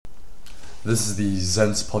This is the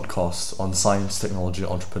Zens podcast on science, technology,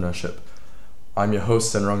 and entrepreneurship. I'm your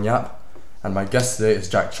host, Senrong Yap, and my guest today is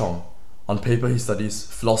Jack Chong. On paper, he studies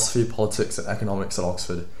philosophy, politics, and economics at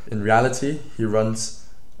Oxford. In reality, he runs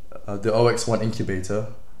the OX1 incubator,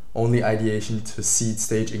 only ideation to seed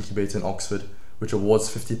stage incubator in Oxford, which awards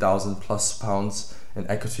 £50,000+ in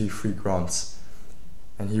equity-free grants.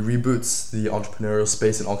 And he reboots the entrepreneurial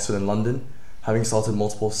space in Oxford and London, having started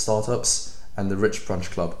multiple startups and the Rich Brunch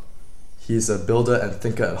Club. He is a builder and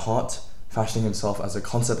thinker at heart, fashioning himself as a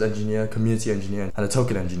concept engineer, community engineer, and a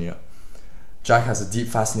token engineer. Jack has a deep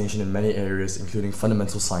fascination in many areas, including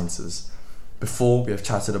fundamental sciences. Before, we have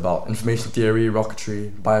chatted about information theory,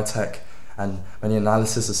 rocketry, biotech, and many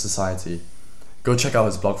analysis of society. Go check out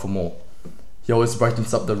his blog for more. He always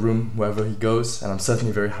brightens up the room wherever he goes, and I'm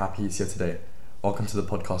certainly very happy he's here today. Welcome to the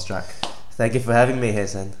podcast, Jack. Thank you for having me here,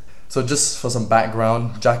 Sen. So just for some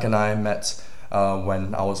background, Jack and I met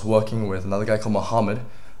when I was working with another guy called Mohammed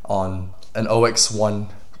on an OX1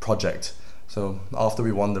 project. So after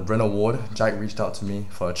we won the Brin Award, Jack reached out to me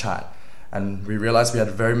for a chat, and we realized we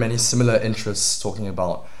had very many similar interests talking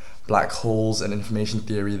about black holes and information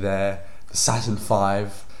theory there, the Saturn V,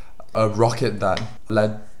 a rocket that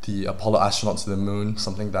led the Apollo astronauts to the moon,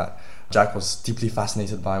 something that Jack was deeply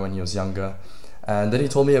fascinated by when he was younger. And then he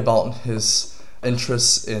told me about his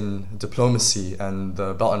interests in diplomacy and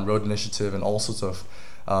the Belt and Road Initiative and all sorts of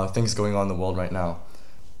things going on in the world right now.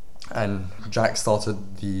 And Jack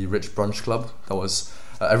started the Rich Brunch Club that was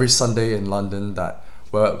every Sunday in London,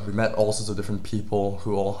 where we met all sorts of different people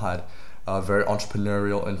who all had very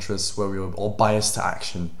entrepreneurial interests, where we were all biased to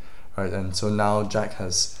action, right? And so now Jack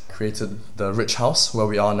has created the Rich House where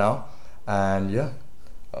we are now. And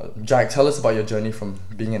Jack, tell us about your journey from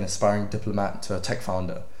being an aspiring diplomat to a tech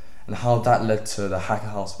founder, and how that led to the Hacker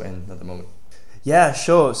House we're in at the moment. Yeah,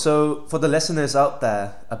 sure. So for the listeners out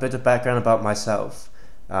there, a bit of background about myself.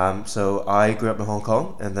 So I grew up in Hong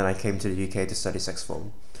Kong, and then I came to the UK to study sixth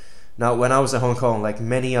form. Now, when I was in Hong Kong, like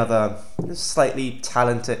many other slightly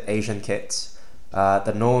talented Asian kids,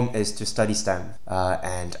 the norm is to study STEM,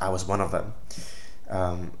 and I was one of them.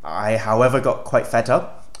 I, however, got quite fed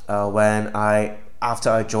up after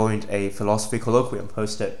I joined a philosophy colloquium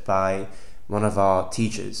hosted by one of our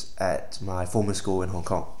teachers at my former school in Hong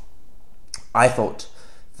Kong. I thought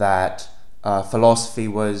that philosophy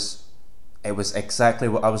was exactly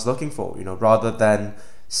what I was looking for, rather than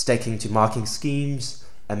sticking to marking schemes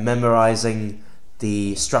and memorizing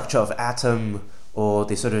the structure of atom or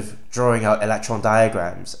the sort of drawing out electron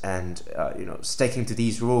diagrams and sticking to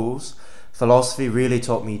these rules. Philosophy really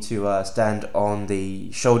taught me to stand on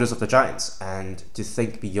the shoulders of the giants and to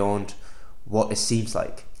think beyond what it seems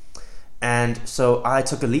like. And so I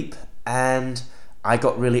took a leap, and I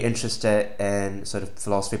got really interested in sort of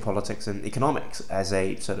philosophy, politics, and economics as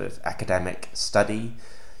a sort of academic study.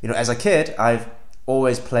 As a kid, I've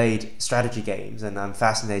always played strategy games, and I'm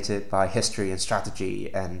fascinated by history and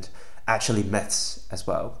strategy and actually myths as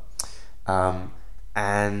well.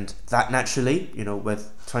 And that naturally,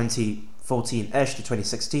 with 2014-ish to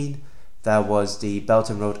 2016, there was the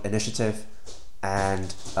Belt and Road Initiative,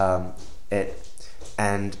 and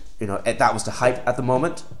that was the hype at the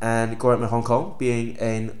moment. And growing up in Hong Kong, being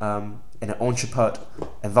in an entrepreneur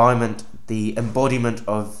environment, the embodiment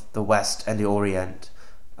of the West and the Orient,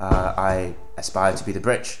 I aspired to be the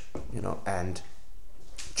bridge, and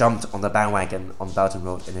jumped on the bandwagon on Belt and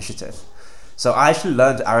Road Initiative. So I actually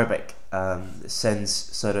learned Arabic since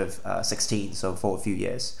sort of 16, so for a few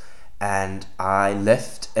years. And I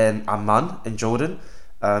lived in Amman in Jordan,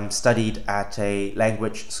 studied at a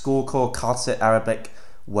language school called Qasr Arabic,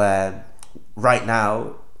 where right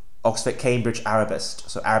now Oxford Cambridge Arabist,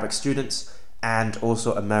 so Arabic students and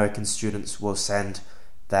also American students, will send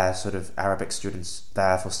their sort of Arabic students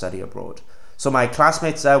there for study abroad. So my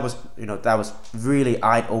classmates there that was really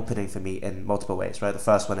eye-opening for me in multiple ways, right? The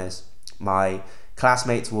first one is my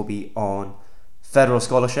classmates will be on federal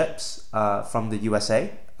scholarships from the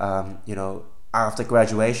USA. After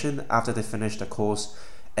graduation, after they finish the course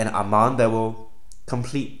in Amman, they will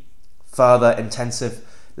complete further intensive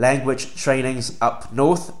language trainings up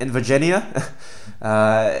north in Virginia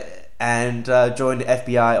and join the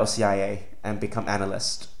FBI or CIA and become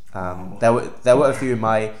analysts. There were a few in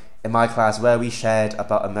my class where we shared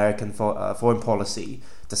about American foreign policy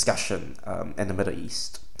discussion in the Middle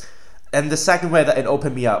East. And the second way that it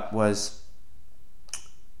opened me up was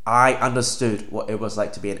I understood what it was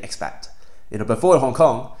like to be an expat. Before in Hong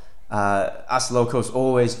Kong, us locals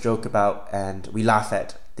always joke about and we laugh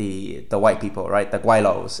at the white people, right? The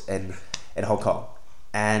Guailos in Hong Kong.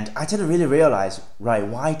 And I didn't really realize, right,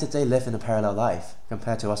 why did they live in a parallel life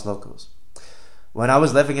compared to us locals? When I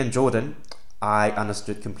was living in Jordan, I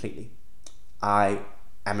understood completely. I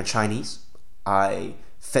am a Chinese. I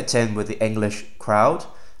fit in with the English crowd,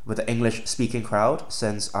 with the English speaking crowd,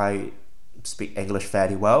 since I speak English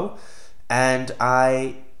fairly well. And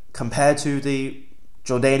compared to the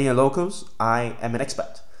Jordanian locals, I am an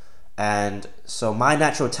expat. And so my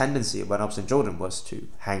natural tendency when I was in Jordan was to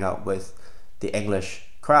hang out with the English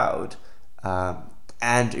crowd.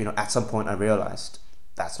 And at some point I realized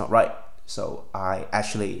that's not right. So I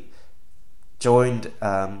actually joined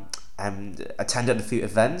and attended a few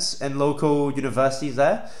events in local universities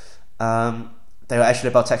there. They were actually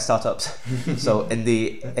about tech startups. So in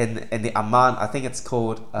the Amman, I think it's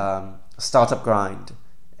called Startup Grind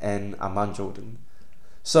in Amman, Jordan.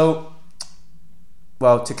 So,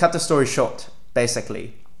 well, to cut the story short,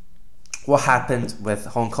 basically, what happened with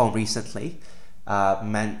Hong Kong recently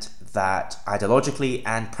meant that ideologically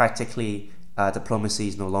and practically, diplomacy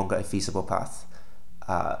is no longer a feasible path,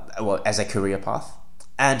 as a career path.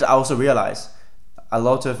 And I also realized a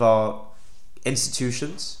lot of our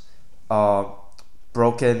institutions are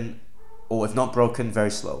broken, or if not broken,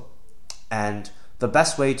 very slow. And the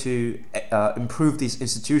best way to improve these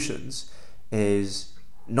institutions is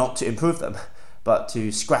not to improve them, but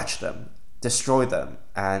to scratch them, destroy them,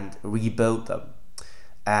 and rebuild them.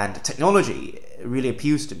 And technology really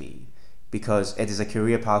appeals to me because it is a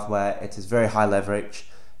career path where it is very high leverage,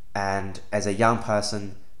 and as a young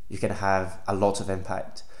person, you can have a lot of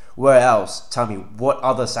impact. Where else, tell me, what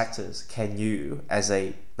other sectors can you, as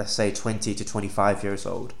a, let's say, 20 to 25 years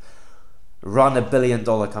old, run $1 billion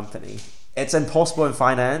company? It's impossible in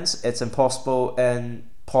finance, it's impossible in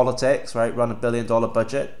politics, right? Run $1 billion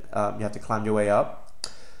budget, you have to climb your way up.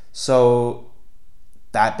 So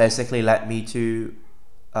that basically led me to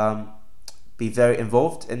be very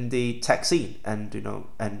involved in the tech scene,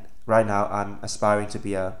 and right now I'm aspiring to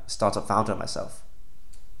be a startup founder myself.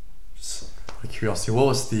 Just out of curiosity, what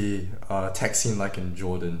was the tech scene like in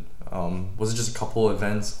Jordan? Was it just a couple of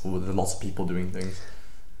events, or were there lots of people doing things?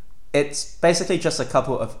 It's basically just a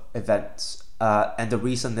couple of events, and the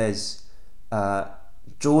reason is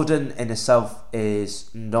Jordan in itself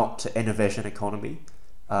is not an innovation economy.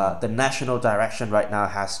 The national direction right now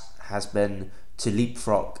has been to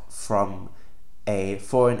leapfrog from a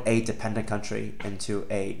foreign aid dependent country into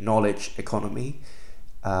a knowledge economy.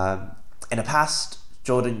 In the past,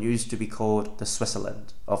 Jordan used to be called the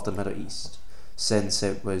Switzerland of the Middle East, since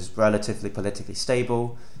it was relatively politically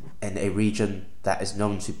stable in a region that is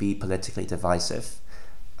known to be politically divisive.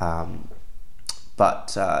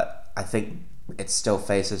 But I think it still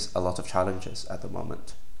faces a lot of challenges at the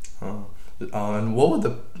moment. And what were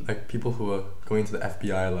the people who were going to the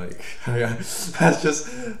FBI like? That's just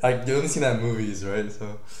like you only see that in movies, right?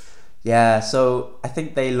 So yeah, so I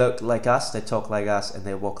think they look like us, they talk like us, and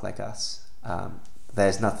they walk like us.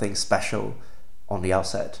 There's nothing special on the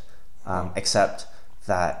outset, except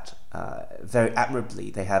that very admirably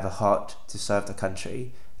they have a heart to serve the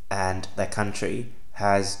country, and their country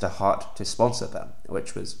has the heart to sponsor them,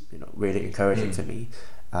 which was really encouraging for me.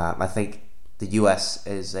 I think the US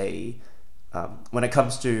is when it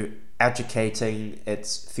comes to educating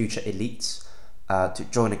its future elites to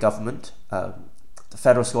join the government, the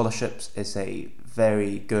federal scholarships is a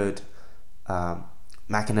very good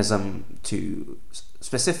mechanism to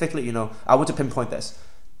specifically, I want to pinpoint this.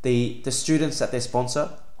 The students that they sponsor,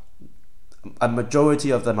 a majority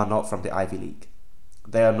of them are not from the Ivy League.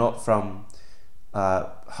 They are not from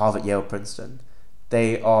Harvard, Yale, Princeton.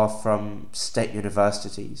 They are from state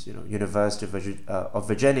universities, University of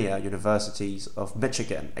Virginia, universities of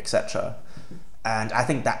Michigan, etc. And I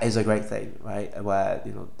think that is a great thing, right? Where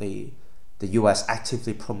the US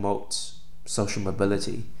actively promotes social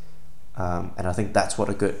mobility, and I think that's what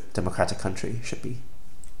a good democratic country should be.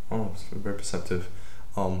 Oh, it's very perceptive.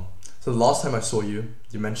 So the last time I saw you,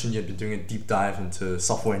 you mentioned you had been doing a deep dive into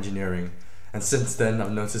software engineering, and since then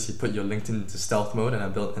I've noticed you put your LinkedIn into stealth mode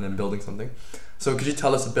and then building something. So could you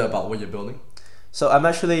tell us a bit about what you're building? So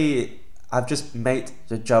I've just made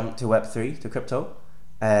the jump to Web3, to crypto,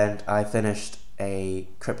 and I finished a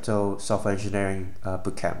crypto software engineering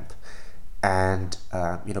bootcamp. And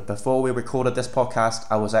before we recorded this podcast,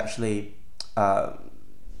 I was actually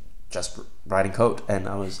just writing code, and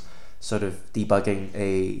I was sort of debugging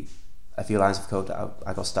a few lines of code that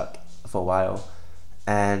I got stuck for a while.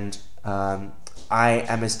 And I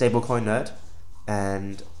am a stablecoin nerd,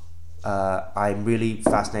 and I'm really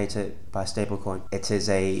fascinated by stablecoin. It is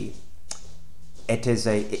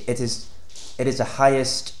the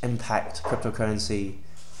highest impact cryptocurrency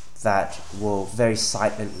that will very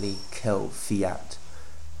silently kill fiat.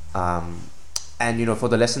 And for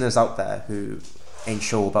the listeners out there who ain't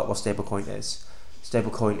sure about what stablecoin is,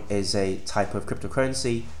 stablecoin is a type of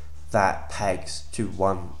cryptocurrency that pegs to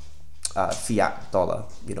one fiat dollar.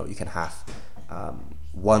 You can have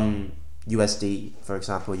one USD, for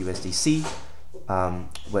example, USDC,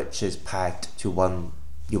 which is pegged to one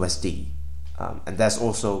USD. And there's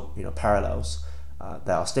also parallels.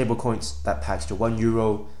 There are stablecoins that pegs to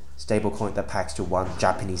 €1, stablecoin that pegs to one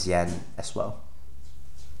Japanese yen as well.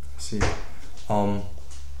 I see.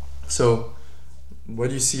 So where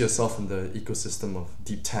do you see yourself in the ecosystem of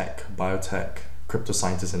deep tech, biotech, crypto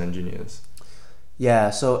scientists and engineers?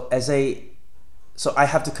 Yeah, so I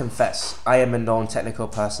have to confess, I am a non-technical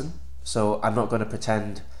person, so I'm not going to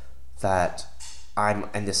pretend that I'm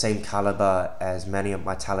in the same caliber as many of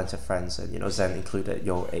my talented friends, and Zen included.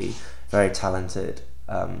 You're a very talented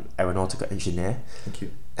aeronautical engineer. Thank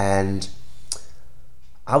you. And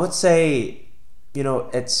I would say,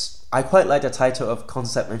 I quite like the title of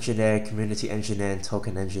concept engineer, community engineer, and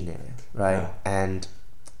token engineer, right? Yeah.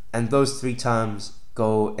 And those three terms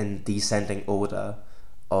go in descending order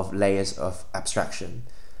of layers of abstraction.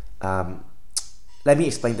 Let me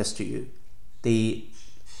explain this to you. The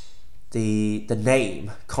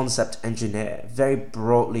name concept engineer very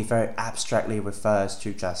broadly, very abstractly refers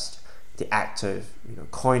to just the act of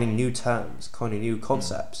coining new terms, coining new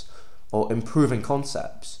concepts, or improving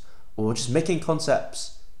concepts, or just making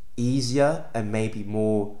concepts easier and maybe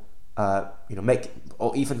more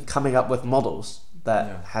or even coming up with models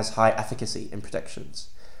that has high efficacy in predictions.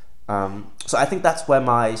 So I think that's where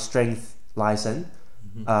my strength lies in.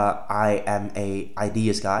 I am a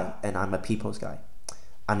ideas guy and I'm a people's guy.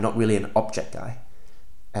 I'm not really an object guy.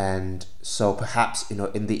 And so perhaps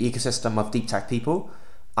in the ecosystem of deep tech people,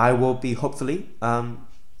 I will be hopefully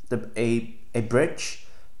a bridge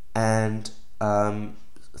and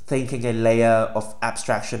thinking a layer of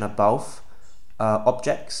abstraction above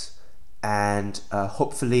objects, and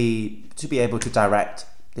hopefully to be able to direct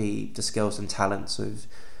the skills and talents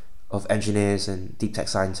of engineers and deep tech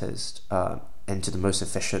scientists into the most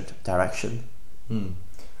efficient direction.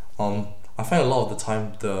 I find a lot of the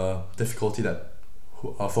time the difficulty that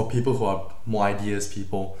for people who are more ideas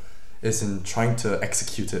people is in trying to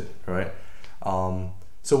execute it, right?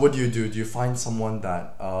 So what do? Do you find someone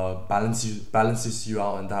that balances you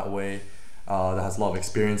out in that way, that has a lot of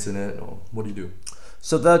experience in it, or what do you do?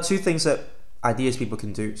 So there are two things that ideas people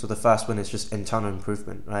can do. So the first one is just internal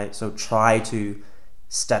improvement, right? So try to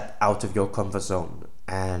step out of your comfort zone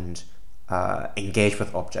and engage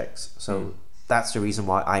with objects. So that's the reason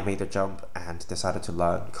why I made the jump and decided to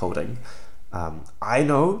learn coding. I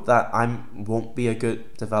know that I won't be a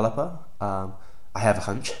good developer. I have a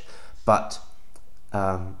hunch, but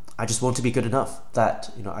I just want to be good enough that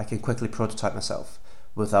I can quickly prototype myself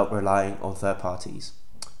without relying on third parties.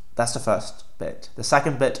 That's the first bit. The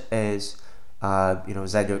second bit is,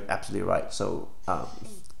 Zen, you're absolutely right. So,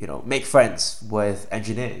 make friends with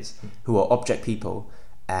engineers who are object people,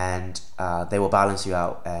 and they will balance you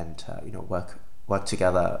out and work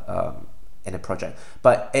together in a project.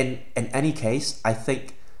 But in any case, I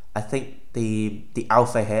think the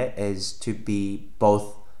alpha here is to be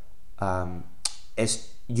both.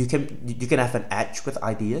 You can have an edge with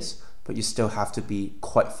ideas, but you still have to be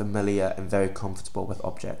quite familiar and very comfortable with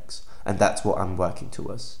objects, and that's what I'm working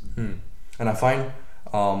towards. And I find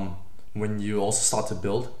when you also start to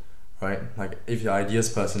build, right? Like if you're an ideas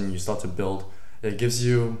person, you start to build. It gives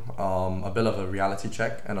you a bit of a reality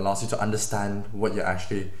check and allows you to understand what you're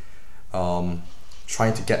actually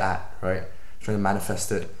trying to get at, right? Trying to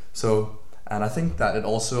manifest it. So, and I think that it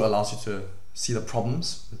also allows you to see the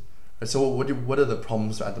problems. So what are the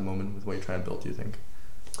problems at the moment with what you're trying to build, do you think?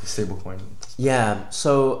 Stablecoin. Yeah,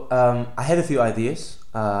 so I have a few ideas.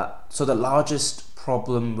 So the largest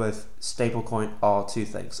problem with stablecoin are two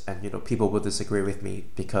things, and people will disagree with me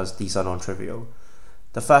because these are non-trivial.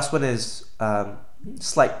 The first one is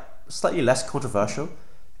slightly less controversial,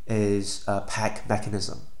 is peg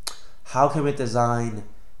mechanism. How can we design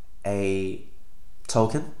a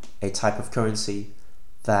token, a type of currency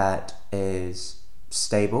that is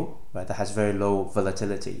stable, right, that has very low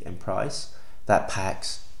volatility in price, that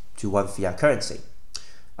pegs to one fiat currency?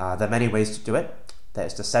 There are many ways to do it.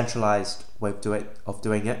 There's the centralized way of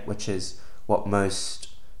doing it, which is what most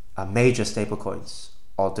major stablecoins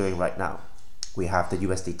are doing right now. We have the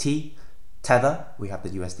USDT, Tether, we have the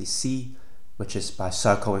USDC, which is by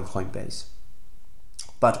Circle and Coinbase.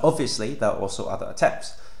 But obviously, there are also other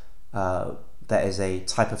attempts. There is a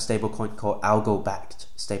type of stablecoin called algo-backed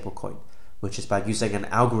stablecoin, which is by using an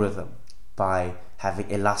algorithm, by having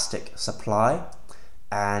elastic supply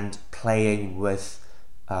and playing with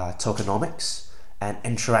tokenomics and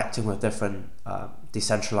interacting with different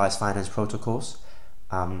decentralized finance protocols.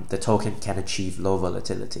 the token can achieve low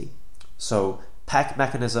volatility. So peg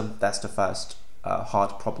mechanism, that's the first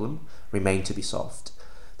hard problem, remain to be solved.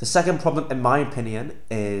 The second problem, in my opinion,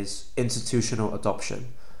 is institutional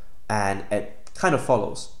adoption, and it kind of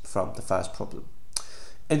follows from the first problem.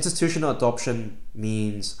 Institutional adoption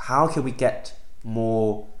means how can we get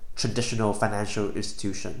more traditional financial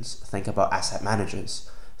institutions, think about asset managers,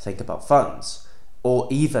 think about funds, or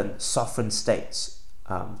even sovereign states.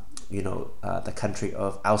 The country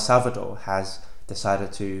of El Salvador has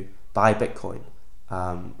decided to buy Bitcoin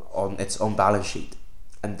on its own balance sheet.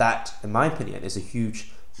 And that, in my opinion, is a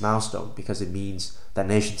huge milestone because it means that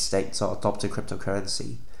nation states are adopting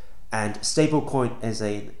cryptocurrency. And stablecoin is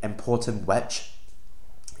an important wedge.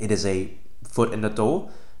 It is a foot in the door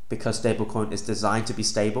because stablecoin is designed to be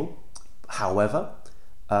stable. However,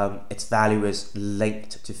 its value is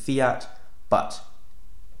linked to fiat, but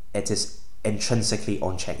it is intrinsically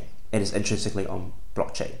on-chain. It is intrinsically on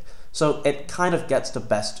blockchain. So it kind of gets the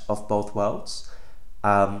best of both worlds.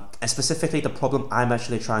 And specifically, the problem I'm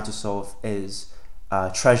actually trying to solve is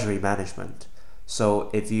treasury management. So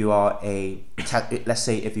if you are let's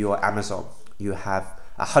say if you are Amazon, you have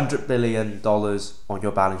 $100 billion on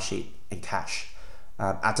your balance sheet in cash.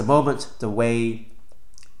 At the moment, the way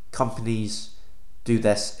companies do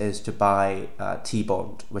this is to buy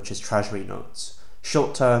T-bond, which is treasury notes,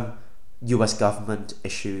 short-term US government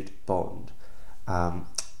issued bond.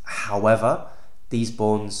 However, these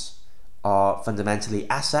bonds are fundamentally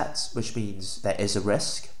assets, which means there is a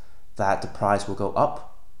risk that the price will go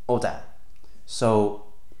up or down.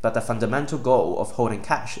 But the fundamental goal of holding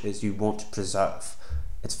cash is you want to preserve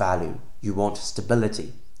its value. You want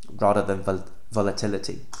stability rather than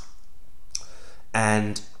volatility.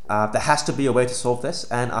 And there has to be a way to solve this,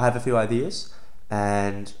 and I have a few ideas,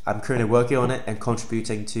 and I'm currently working on it and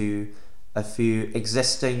contributing to a few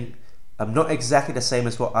existing, not exactly the same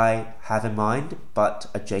as what I have in mind, but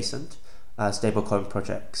adjacent stablecoin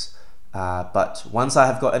projects. But once I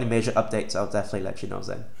have got any major updates, I'll definitely let you know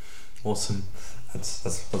then. Awesome.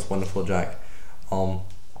 That's wonderful, Jack.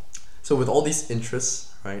 So with all these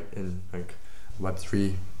interests, right, in like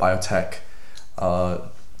Web3, biotech,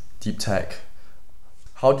 deep tech,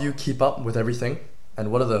 how do you keep up with everything?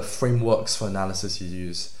 And what are the frameworks for analysis you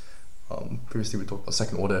use? Previously we talked about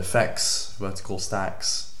second order effects, vertical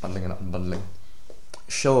stacks, bundling and unbundling.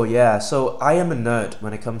 Sure, yeah. So I am a nerd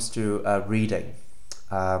when it comes to reading.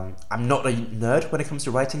 I'm not a nerd when it comes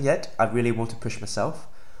to writing yet. I really want to push myself.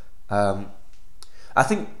 I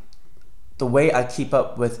think the way I keep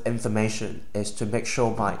up with information is to make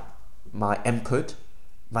sure my input,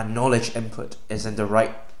 my knowledge input, is in the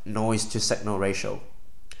right noise to signal ratio.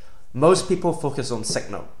 Most people focus on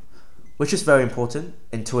signal, which is very important,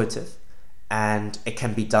 intuitive, and it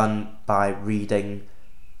can be done by reading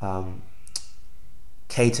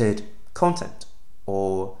catered content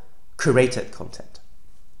or curated content.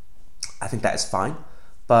 I think that is fine,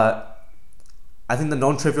 but I think the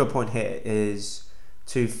non-trivial point here is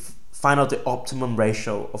to find out the optimum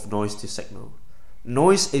ratio of noise to signal.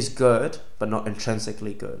 Noise is good, but not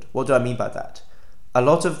intrinsically good. What do I mean by that? A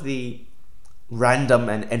lot of the random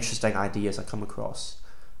and interesting ideas I come across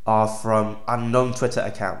are from unknown Twitter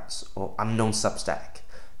accounts or unknown Substack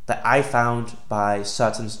that I found by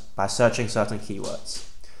searching certain keywords.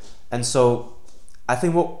 And so I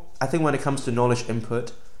think when it comes to knowledge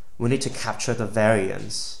input, we need to capture the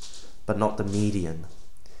variance, but not the median.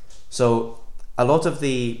 So a lot of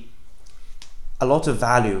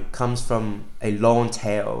value comes from a long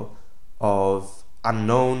tail of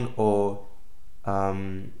unknown or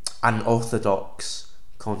unorthodox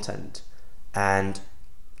content. And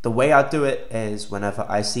the way I do it is whenever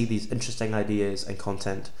I see these interesting ideas and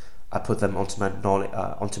content, I put them onto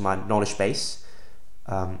my knowledge base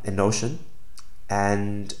in Notion,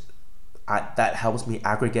 and that helps me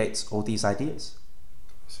aggregate all these ideas.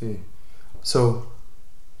 See. So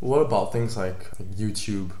what about things like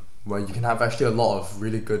YouTube, where you can have actually a lot of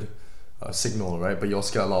really good signal, right? But you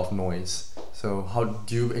also get a lot of noise. So how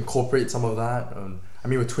do you incorporate some of that?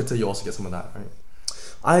 With Twitter, you also get some of that, right?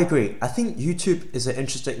 I agree. I think YouTube is an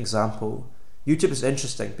interesting example. YouTube is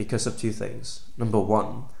interesting because of two things. Number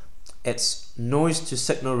one, its noise to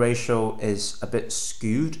signal ratio is a bit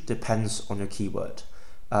skewed, depends on your keyword.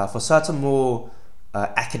 For certain more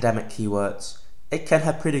academic keywords, it can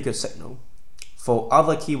have pretty good signal. For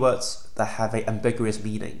other keywords that have an ambiguous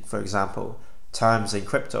meaning, for example, terms in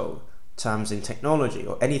crypto, terms in technology,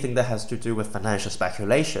 or anything that has to do with financial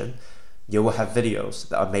speculation, you will have videos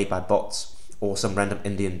that are made by bots or some random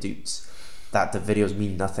Indian dudes that the videos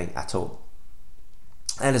mean nothing at all.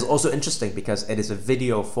 And it's also interesting because it is a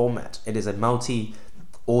video format. It is a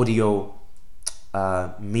multi-audio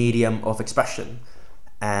medium of expression,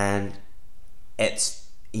 and it's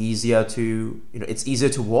easier to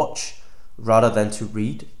watch rather than to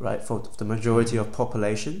read, right, for the majority of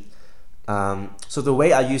population. So the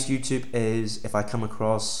way I use YouTube is if I come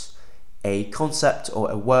across a concept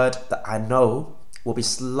or a word that I know will be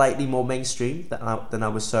slightly more mainstream, then I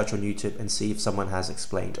will search on YouTube and see if someone has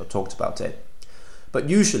explained or talked about it. But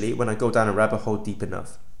usually when I go down a rabbit hole deep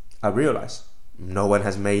enough, I realize no one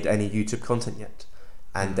has made any YouTube content yet,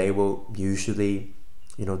 and they will usually,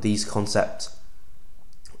 these concepts,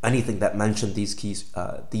 anything that mention these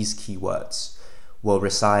keywords will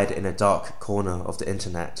reside in a dark corner of the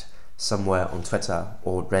internet, somewhere on Twitter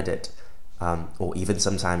or Reddit, or even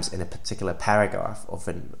sometimes in a particular paragraph of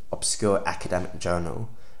an obscure academic journal.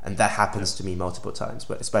 And that happens to me multiple times,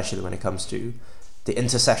 but especially when it comes to the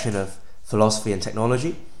intersection of philosophy and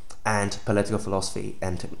technology, and political philosophy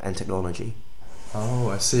and technology. Oh,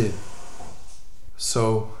 I see.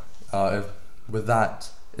 So, with that,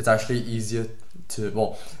 it's actually easier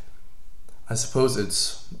I suppose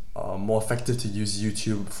it's more effective to use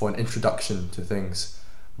YouTube for an introduction to things.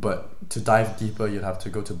 But to dive deeper, you'd have to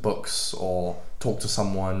go to books or talk to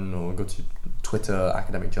someone or go to Twitter,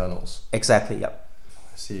 academic journals. Exactly, yep.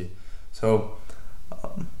 I see. So,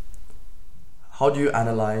 how do you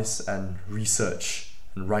analyze and research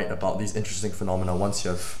and write about these interesting phenomena once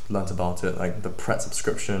you've learnt about it, like the Pret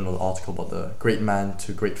subscription or the article about the great man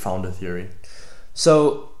to great founder theory?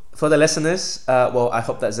 So, for the listeners, I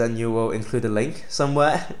hope that then you will include a link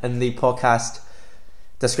somewhere in the podcast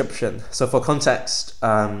description. So for context,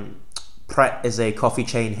 Pret is a coffee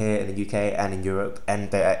chain here in the UK and in Europe,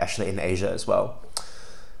 and they're actually in Asia as well.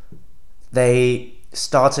 They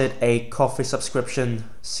started a coffee subscription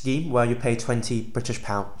scheme where you pay £20 British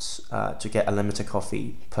to get unlimited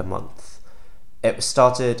coffee per month. It was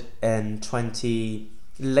started in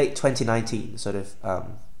late 2019, sort of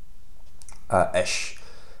ish,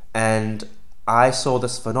 and I saw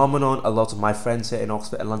this phenomenon. A lot of my friends here in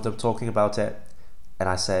Oxford and London talking about it. And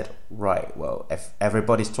I said, right, well, if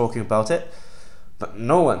everybody's talking about it, but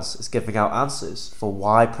no one's is giving out answers for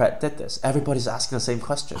why Pret did this. Everybody's asking the same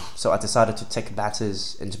question. So I decided to take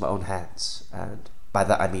matters into my own hands. And by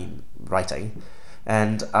that, I mean writing.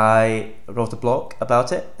 And I wrote a blog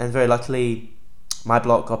about it. And very luckily, my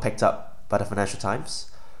blog got picked up by the Financial Times.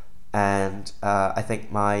 And I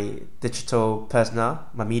think my digital persona,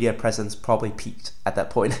 my media presence probably peaked at that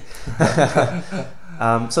point.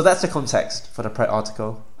 So that's the context for the Pret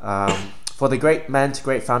article. For the great man to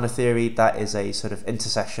great founder theory, that is a sort of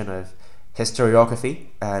intersection of historiography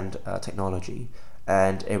and technology.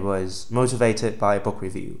 And it was motivated by a book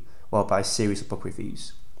review, by a series of book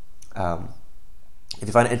reviews. If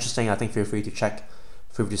you find it interesting, I think feel free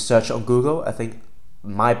to search on Google. I think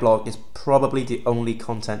my blog is probably the only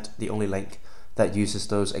link that uses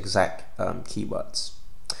those exact keywords.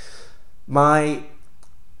 My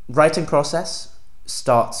writing process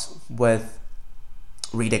starts with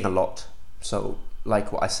reading a lot. So,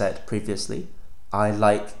 like what I said previously, I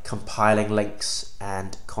like compiling links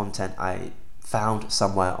and content I found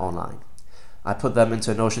somewhere online. I put them into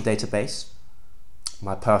a Notion database,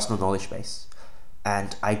 my personal knowledge base,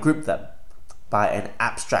 and I group them by an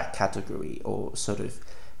abstract category, or sort of,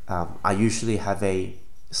 I usually have a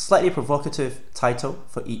slightly provocative title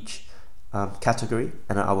for each category,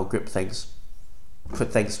 and I will put things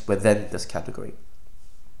within this category.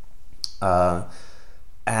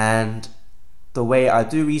 And the way I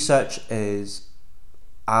do research is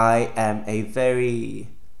I am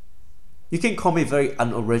you can call me very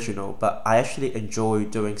unoriginal, but I actually enjoy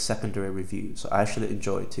doing secondary reviews. So I actually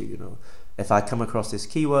enjoy to, if I come across this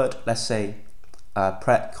keyword, let's say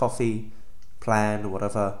Pret coffee plan or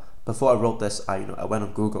whatever, before I wrote this, I went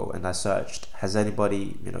on Google and I searched, has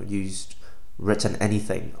anybody written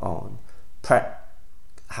anything on Pret,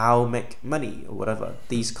 how make money or whatever,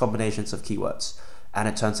 these combinations of keywords, and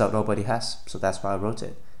it turns out nobody has. So that's why I wrote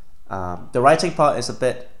it. The writing part is I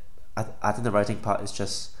think the writing part is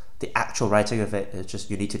just the actual writing of it. It's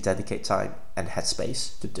just you need to dedicate time and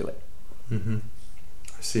headspace to do it. Mm-hmm.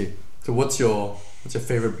 I see. So what's your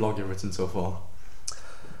favorite blog you've written so far?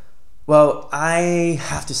 Well, I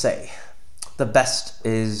have to say, the best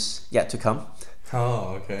is yet to come.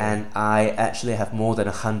 Oh, okay. And I actually have more than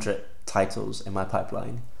 100 titles in my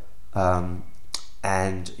pipeline,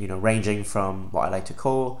 and ranging from what I like to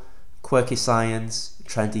call quirky science,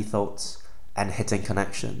 trendy thoughts, and hidden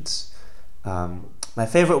connections. My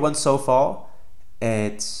favorite one so far,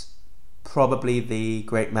 it's probably the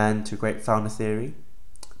great man to great founder theory,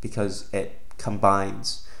 because it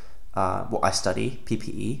combines what I study,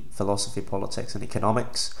 PPE, philosophy, politics, and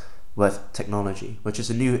economics, with technology, which is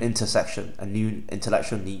a new intersection, a new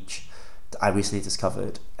intellectual niche that I recently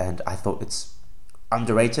discovered, and I thought it's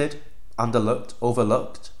underrated, underlooked,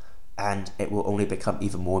 overlooked, and it will only become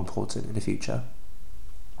even more important in the future.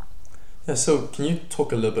 Yeah, so can you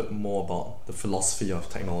talk a little bit more about the philosophy of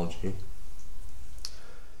technology?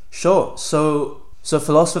 Sure. So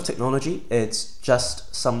philosophy of technology, it's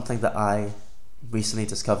just something that I recently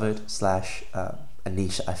discovered slash a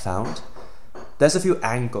niche that I found. There's a few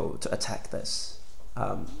angles to attack this.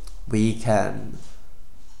 We can.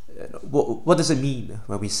 What does it mean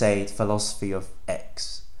when we say philosophy of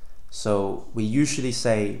X? So we usually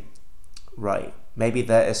say, right, maybe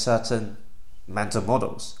there is certain mental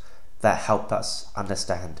models that help us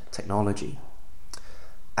understand technology.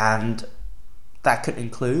 And that could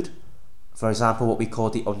include, for example, what we call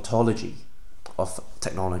the ontology of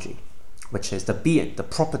technology, which is the being, the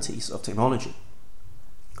properties of technology.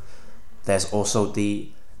 There's also the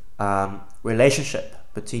relationship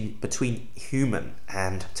between human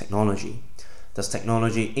and technology. Does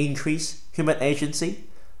technology increase human agency,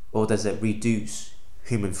 or does it reduce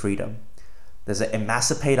human freedom? Does it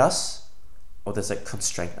emancipate us, or does it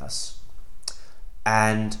constrain us?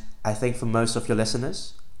 And I think for most of your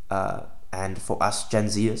listeners, and for us Gen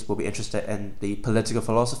Zers, will be interested in the political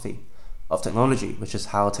philosophy of technology, which is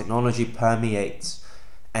how technology permeates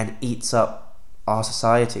and eats up our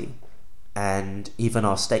society and even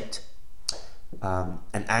our state. An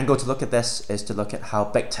angle to look at this is to look at how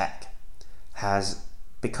big tech has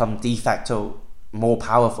become de facto more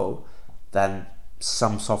powerful than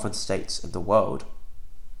some sovereign states in the world.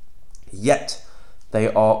 Yet they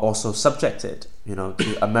are also subjected,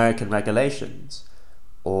 to American regulations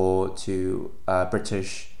or to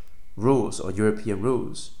British rules or European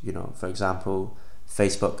rules. For example,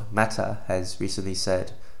 Facebook Meta has recently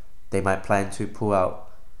said they might plan to pull out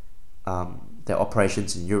their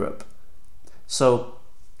operations in Europe. So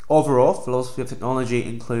overall, philosophy of technology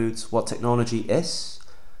includes what technology is,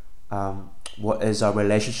 what is our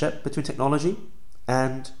relationship between technology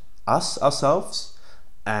and ourselves,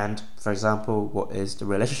 and, for example, what is the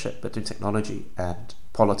relationship between technology and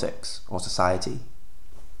politics or society.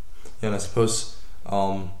 Yeah, and I suppose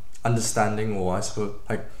understanding, or I suppose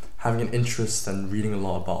like having an interest and reading a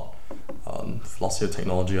lot about philosophy of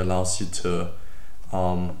technology allows you to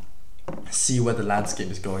see where the landscape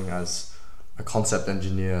is going as a concept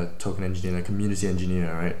engineer, a token engineer, a community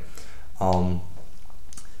engineer, right?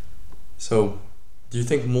 So do you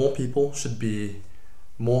think more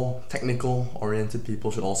technical oriented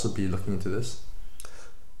people should also be looking into this?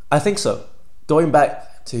 I think so. Going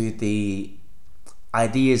back to the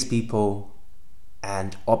ideas people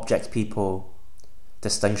and object people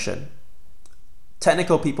distinction,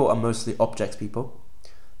 technical people are mostly object people,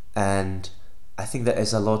 and I think there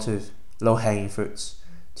is a lot of low-hanging fruits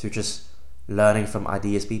to just learning from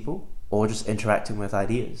ideas people or just interacting with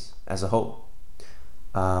ideas as a whole.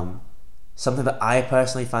 Something that I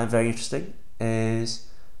personally find very interesting is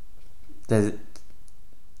the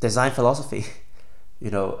design philosophy,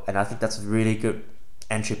 and I think that's a really good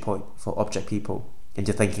entry point for object people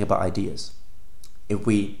into thinking about ideas. If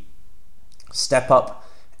we step up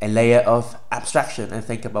a layer of abstraction and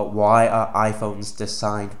think about why are iPhones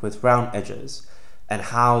designed with round edges and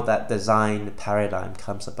how that design paradigm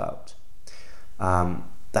comes about,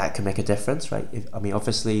 that can make a difference, right?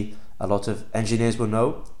 Obviously, a lot of engineers will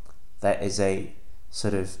know that is a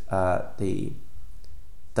sort of the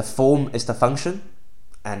form is the function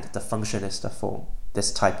and the function is the form,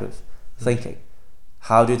 this type of thinking.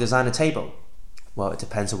 How do you design a table? Well, it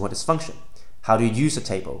depends on what its function. How do you use a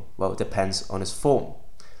table? Well, it depends on its form.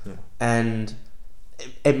 Yeah. And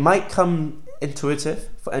it might come intuitive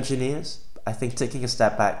for engineers. I think taking a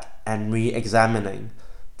step back and re-examining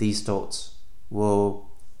these thoughts will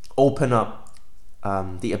open up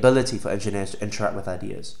the ability for engineers to interact with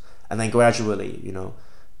ideas. And then gradually,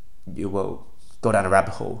 you will go down a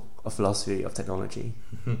rabbit hole of philosophy of technology.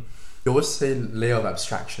 You always say layer of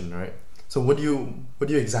abstraction, right? So what do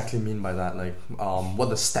you exactly mean by that? Like, what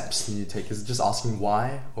the steps need to take? Is it just asking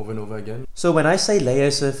why over and over again? So when I say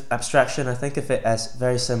layers of abstraction, I think of it as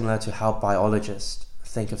very similar to how biologists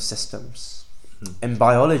think of systems. In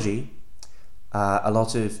biology, a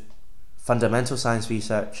lot of fundamental science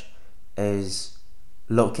research is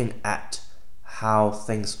looking at how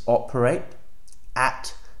things operate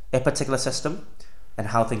at a particular system and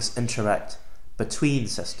how things interact between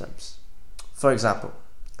systems. For example,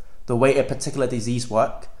 the way a particular disease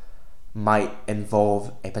works might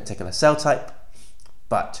involve a particular cell type,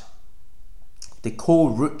 but the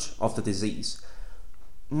core root of the disease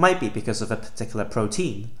might be because of a particular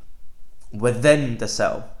protein within the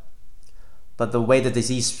cell. But the way the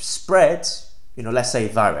disease spreads, let's say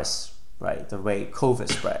virus, right? The way COVID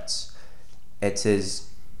spreads, it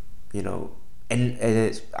is, it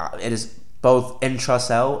is both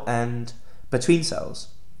intra-cell and between cells.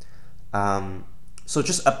 So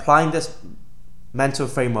just applying this mental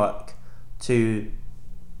framework to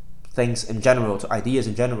things in general, to ideas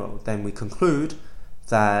in general, then we conclude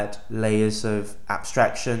that layers of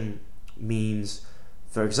abstraction means,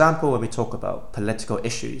 for example, when we talk about political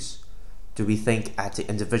issues, do we think at the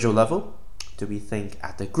individual level? Do we think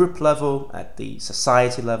at the group level, at the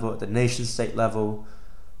society level, at the nation state level?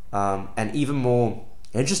 And even more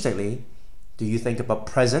interestingly, do you think about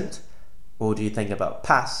present, or do you think about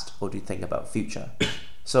past, or do you think about future?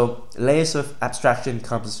 So layers of abstraction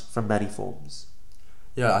comes from many forms.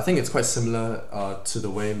 Yeah, I think it's quite similar to the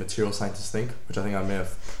way material scientists think, which I think I may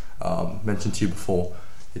have mentioned to you before.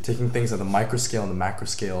 You're taking things at the micro scale and the macro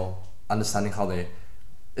scale, understanding how they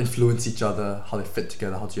influence each other, how they fit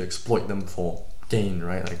together, how to exploit them for gain,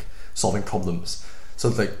 right? Like solving problems. So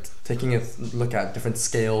it's like taking a look at different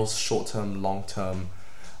scales, short-term, long-term,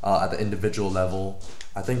 at the individual level.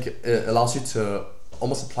 I think it allows you to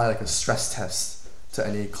almost apply like a stress test to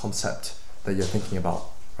any concept that you're thinking about,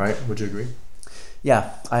 right? Would you agree?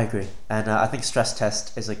 Yeah, I agree. And I think stress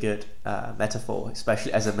test is a good metaphor,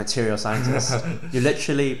 especially as a material scientist. You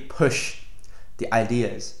literally push the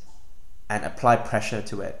ideas and apply pressure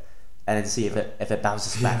to it and then see if it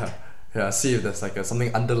bounces back. Yeah, see if there's like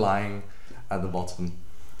something underlying at the bottom.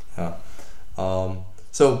 Yeah.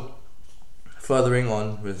 So, furthering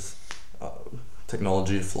on with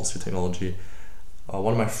technology, philosophy of technology,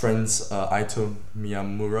 one of my friends, Aito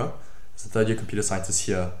Miyamura, is a third-year computer scientist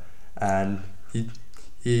here, and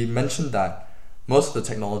he mentioned that most of the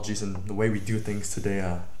technologies and the way we do things today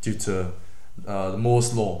are due to the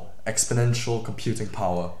Moore's law, exponential computing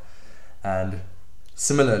power. And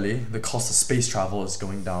similarly, the cost of space travel is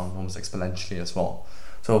going down almost exponentially as well.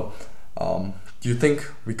 So, do you think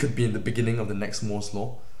we could be in the beginning of the next Moore's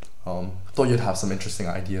law? Thought you'd have some interesting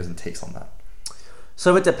ideas and takes on that.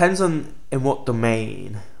 So it depends on in what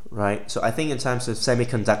domain, right? So I think in terms of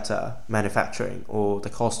semiconductor manufacturing or the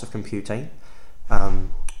cost of computing,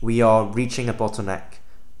 we are reaching a bottleneck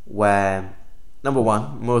where, number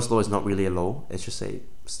one, Moore's law is not really a law, it's just a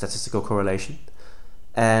statistical correlation.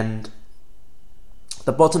 And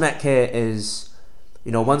the bottleneck here is,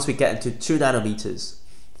 once we get into 2 nanometers,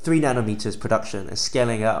 3 nanometers production and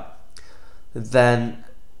scaling up, then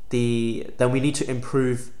we need to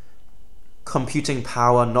improve computing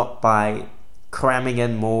power not by cramming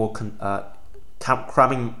in more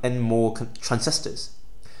transistors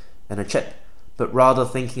in a chip, but rather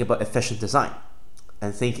thinking about efficient design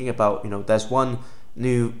and thinking about, there's one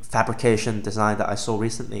new fabrication design that I saw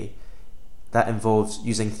recently that involves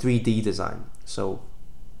using 3D design. So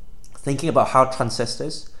thinking about how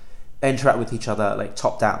transistors interact with each other like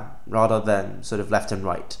top down rather than sort of left and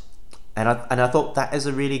right. And I thought that is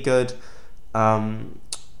a really good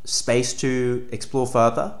space to explore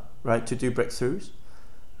further, right, to do breakthroughs.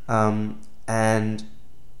 And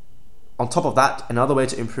on top of that, another way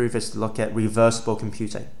to improve is to look at reversible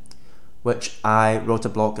computing, which I wrote a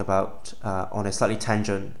blog about on a slightly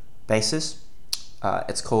tangent basis.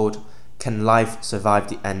 It's called Can Life Survive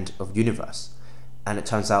the End of Universe? And it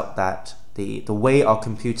turns out that the way our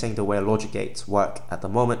computing, the way our logic gates work at the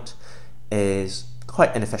moment is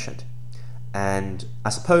quite inefficient. And I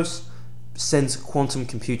suppose since quantum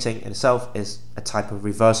computing in itself is a type of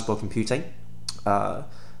reversible computing,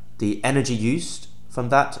 the energy used from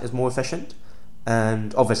that is more efficient,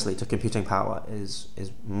 and obviously the computing power is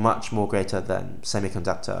much more greater than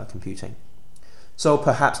semiconductor computing. So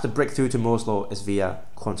perhaps the breakthrough to Moore's law is via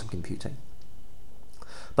quantum computing.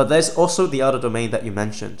 But there's also the other domain that you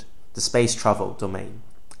mentioned, the space travel domain.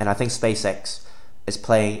 And I think SpaceX is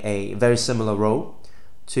playing a very similar role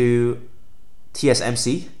to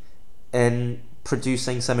TSMC in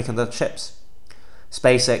producing semiconductor chips.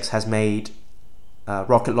 SpaceX has made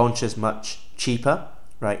rocket launches much cheaper,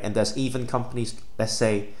 right? And there's even companies, let's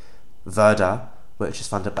say Verda, which is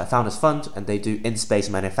funded by Founders Fund, and they do in-space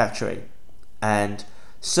manufacturing. And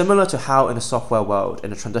similar to how in the software world,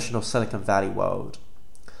 in the traditional Silicon Valley world,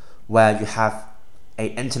 where you have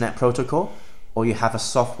an internet protocol or you have a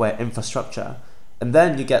software infrastructure, and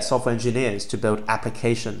then you get software engineers to build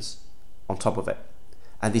applications on top of it.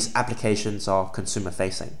 And these applications are consumer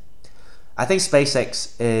facing. I think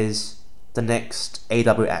SpaceX is the next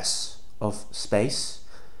AWS of space,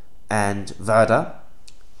 and Verda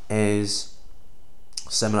is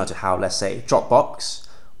similar to how, let's say, Dropbox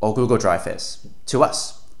or Google Drive is to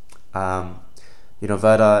us.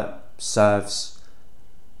 Verda serves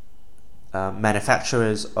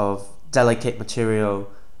manufacturers of delicate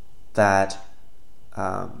material that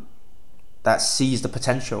that sees the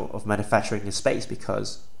potential of manufacturing in space,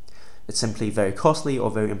 because it's simply very costly or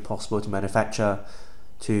very impossible to manufacture,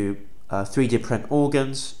 to 3D print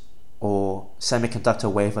organs or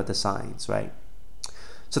semiconductor wafer designs, right?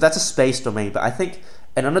 So that's a space domain. But I think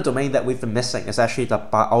another domain that we've been missing is actually the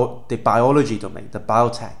biology domain, the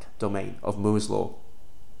biotech domain of Moore's law.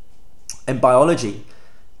 In biology,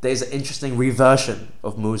 there is an interesting reversion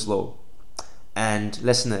of Moore's law. And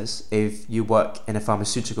listeners, if you work in a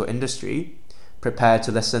pharmaceutical industry, prepare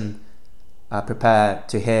to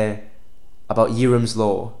hear about Yerum's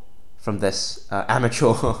law from this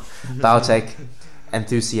amateur biotech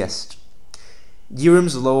enthusiast.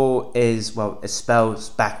 Yerum's law is, well, it spells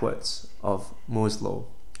backwards of Moore's law,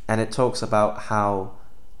 and it talks about how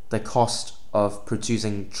the cost of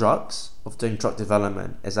producing drugs, of doing drug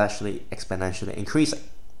development, is actually exponentially increasing.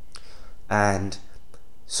 And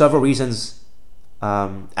several reasons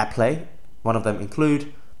at play. One of them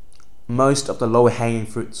include most of the low-hanging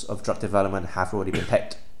fruits of drug development have already been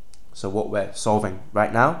picked. So what we're solving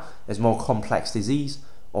right now is more complex disease,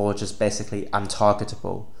 or just basically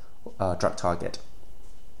untargetable drug target.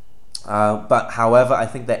 But however, I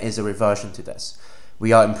think there is a reversion to this.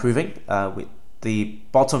 We are improving. The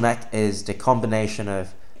bottleneck is the combination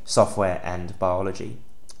of software and biology,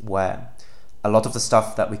 where a lot of the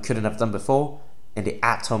stuff that we couldn't have done before in the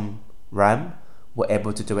atom realm, we're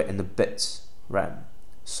able to do it in the bits realm.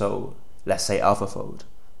 So let's say AlphaFold.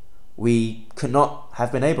 We could not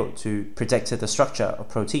have been able to predict the structure of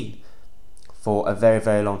protein for a very,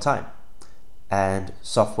 very long time. And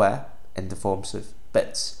software in the forms of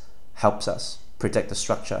bits helps us predict the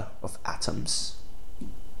structure of atoms.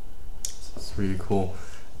 That's really cool.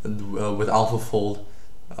 And, with AlphaFold,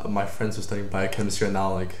 my friends who are studying biochemistry are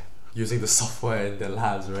now like using the software in their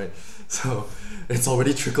labs, right? So it's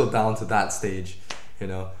already trickled down to that stage, you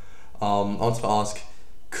know. I want to ask,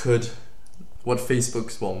 could what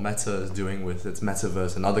Facebook's, well, Meta is doing with its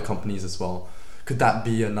metaverse and other companies as well, could that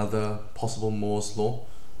be another possible Moore's law?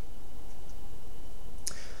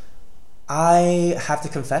 I have to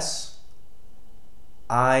confess,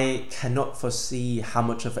 I cannot foresee how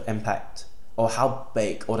much of an impact, or how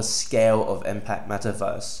big, or the scale of impact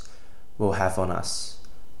metaverse will have on us.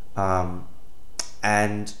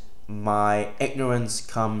 And my ignorance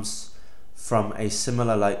comes from a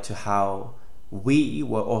similar light to how we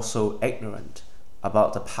were also ignorant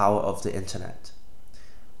about the power of the internet.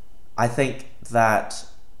 I think that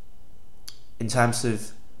in terms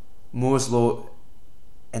of Moore's law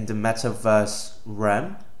in the metaverse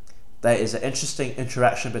realm, there is an interesting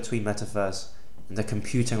interaction between metaverse and the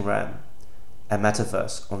computing realm and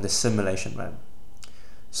metaverse on the simulation realm.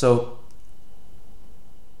 So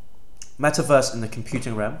metaverse in the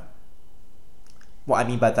computing realm, what I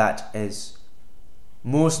mean by that is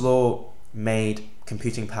Moore's law made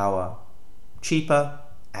computing power cheaper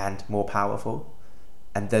and more powerful,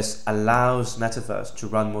 and this allows metaverse to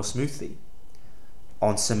run more smoothly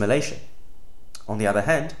on simulation. On the other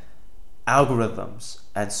hand, algorithms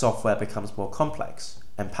and software becomes more complex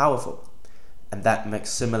and powerful, and that makes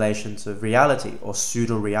simulations of reality or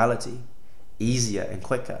pseudo-reality easier and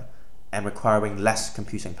quicker and requiring less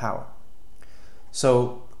computing power.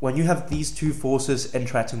 So when you have these two forces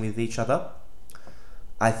interacting with each other,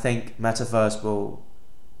 I think metaverse will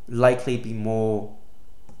likely be more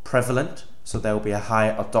prevalent, so there will be a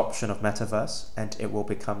higher adoption of metaverse, and it will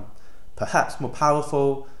become perhaps more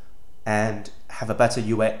powerful and have a better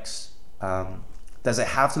UX. Does it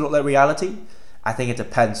have to look like reality? I think it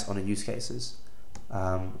depends on the use cases.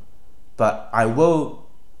 But I will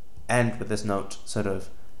end with this note, sort of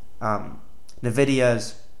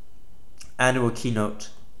NVIDIA's annual keynote,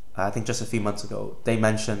 I think just a few months ago, they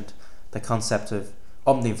mentioned the concept of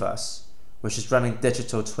Omniverse, which is running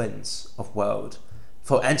digital twins of world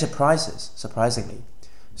for enterprises, surprisingly.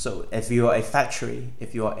 So if you are a factory,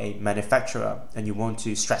 if you are a manufacturer and you want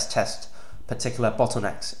to stress test particular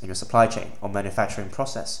bottlenecks in your supply chain or manufacturing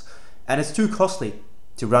process, and it's too costly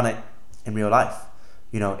to run it in real life.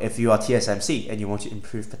 You know, if you are TSMC and you want to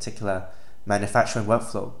improve particular manufacturing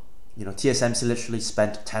workflow, you know, TSMC literally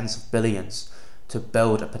spent tens of billions to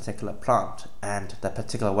build a particular plant, and that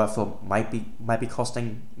particular workflow might be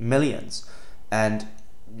costing millions. And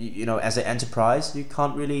you know, as an enterprise, you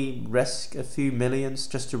can't really risk a few millions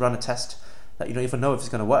just to run a test that you don't even know if it's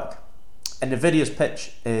going to work. And NVIDIA's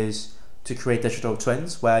pitch is to create digital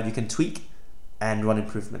twins where you can tweak and run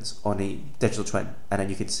improvements on the digital twin, and then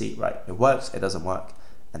you can see, right, it works, it doesn't work,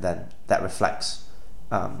 and then that reflects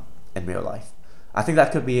in real life. I think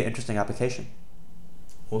that could be an interesting application.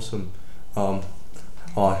 Awesome. You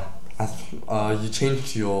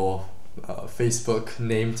changed your Facebook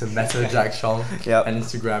name to Meta Jack Chong Yep. and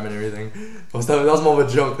Instagram and everything. That was more of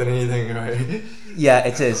a joke than anything, right? Yeah,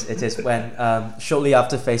 it is. It is. When shortly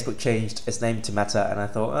after Facebook changed its name to Meta, and I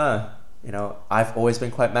thought, I've always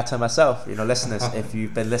been quite meta myself. Listeners, if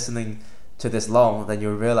you've been listening to this long, then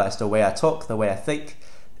you'll realize the way I talk, the way I think,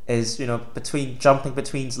 is jumping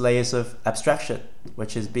between layers of abstraction,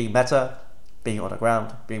 which is being meta, being on the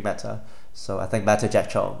ground, being meta. So I think Meta Jack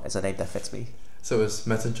Chong is a name that fits me. So is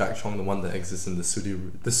Meta Jack Chong the one that exists in the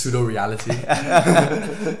pseudo reality?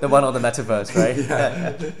 The one on the metaverse, right?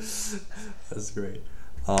 Yeah. That's great.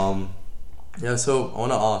 So I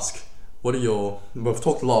want to ask, we've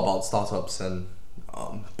talked a lot about startups and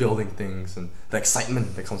building things and the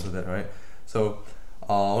excitement that comes with it, right? So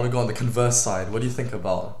I want to go on the converse side. What do you think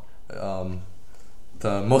about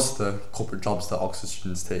most of the corporate jobs that Oxford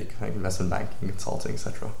students take, like investment banking, consulting,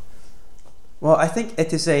 etc.? Well, I think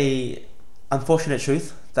it is a unfortunate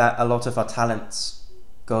truth that a lot of our talents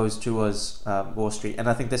goes towards Wall Street, and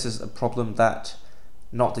I think this is a problem that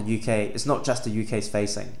it's not just the UK is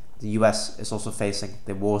facing. The US is also facing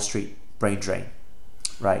the Wall Street brain drain,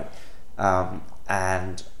 right?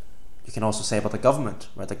 And you can also say about the government,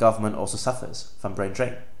 right? The government also suffers from brain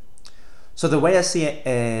drain. So the way I see it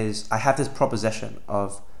is, I have this proposition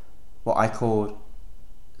of what I call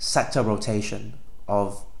sector rotation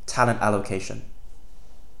of talent allocation.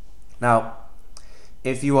 Now,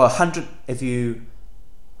 if we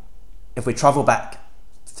travel back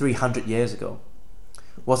 300 years ago,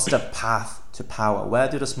 what's the path to power? Where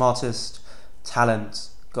do the smartest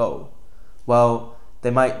talents go? Well, they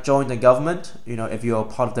might join the government. If you're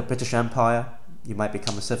part of the British Empire, you might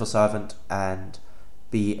become a civil servant and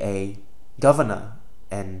be a governor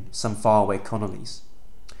in some faraway colonies.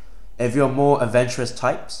 If you're more adventurous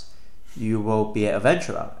types, you will be an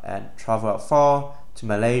adventurer and travel out far to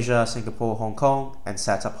Malaysia, Singapore, Hong Kong, and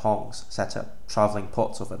set up traveling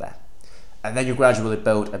ports over there. And then you gradually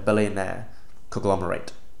build a billionaire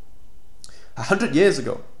conglomerate. 100 years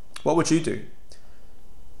ago, what would you do?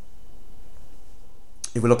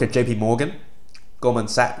 If we look at JP Morgan, Goldman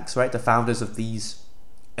Sachs, right, the founders of these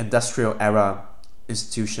industrial era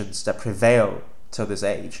institutions that prevail till this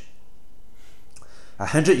age.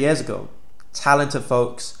 100 years ago, talented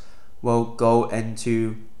folks will go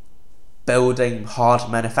into building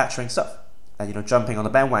hard manufacturing stuff and jumping on the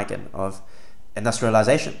bandwagon of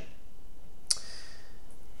industrialization.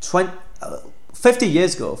 50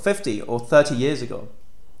 years ago, 50 or 30 years ago,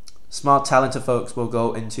 smart talented folks will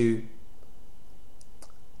go into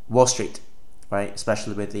Wall Street, right?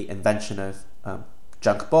 Especially with the invention of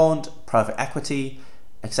junk bond, private equity,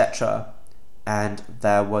 etc. And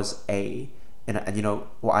there was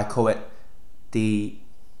what I call it, the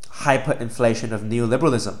hyperinflation of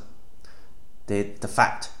neoliberalism, the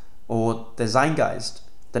fact, or the zeitgeist,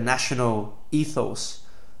 the national ethos,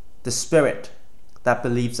 the spirit that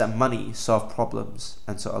believes that money solves problems,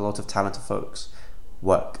 and so a lot of talented folks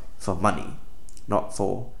work for money, not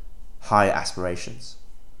for higher aspirations.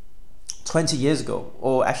 20 years ago,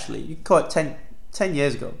 or actually you can call it 10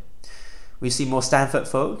 years ago, we see more Stanford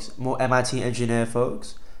folks, more MIT engineer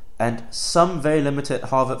folks, and some very limited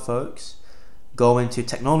Harvard folks go into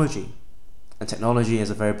technology. And technology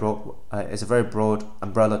is a very broad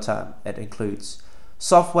umbrella term. It includes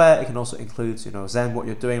software. It can also include Zen, what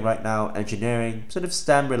you're doing right now, engineering, sort of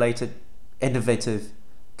STEM related, innovative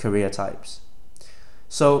career types.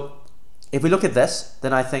 So if we look at this,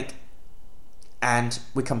 then I think, and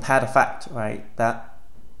we compare the fact, right, that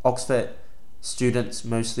Oxford students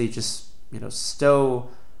mostly just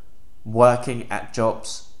still working at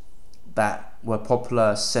jobs that were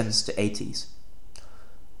popular since the 80s.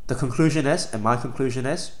 The conclusion is, and my conclusion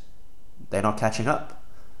is, they're not catching up.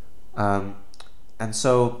 And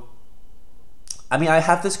so, I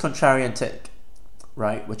have this contrarian take,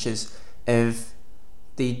 right, which is, if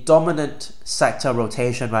the dominant sector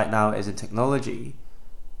rotation right now is in technology,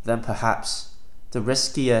 then perhaps the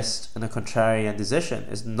riskiest and the contrarian decision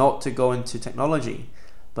is not to go into technology,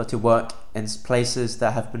 but to work in places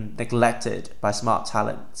that have been neglected by smart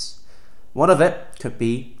talents. One of it could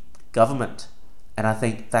be government. And I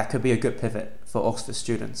think that could be a good pivot for Oxford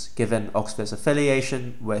students, given Oxford's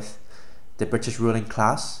affiliation with the British ruling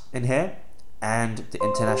class in here and the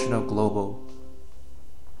international global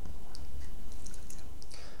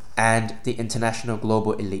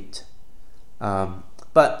elite.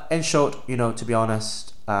 But in short, to be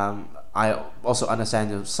honest, I also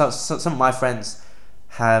understand some of my friends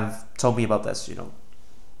have told me about this,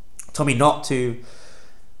 told me not to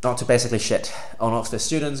basically shit on Oxford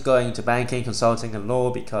students going into banking, consulting and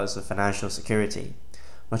law because of financial security,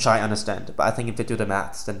 which I understand. But I think if they do the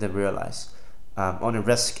maths, then they realize on a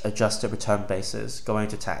risk-adjusted return basis, going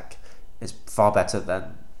to tech is far better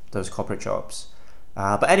than those corporate jobs.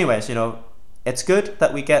 But anyways, it's good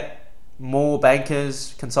that we get more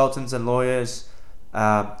bankers, consultants, and lawyers who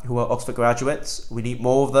are Oxford graduates. We need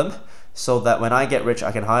more of them so that when I get rich,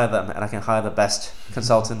 I can hire them and I can hire the best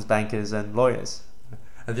consultants, bankers, and lawyers.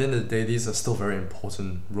 At the end of the day, these are still very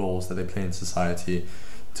important roles that they play in society.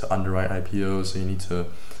 To underwrite IPOs, so you need to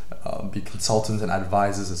be consultants and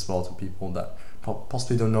advisors as well to people that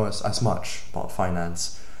possibly don't know as much about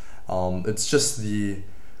finance. It's just the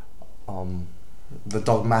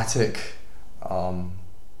dogmatic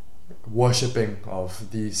worshipping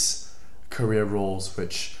of these career roles,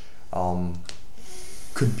 which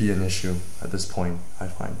could be an issue at this point, I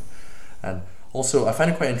find. And also, I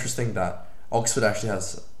find it quite interesting that Oxford actually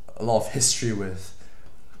has a lot of history with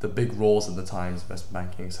the big roles at the times, investment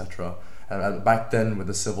banking, etc. And back then, with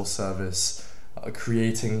the civil service,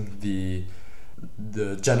 creating the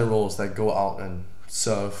generals that go out and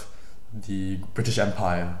serve the British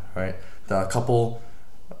Empire, right? There are a couple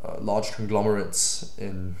large conglomerates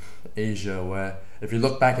in Asia where, if you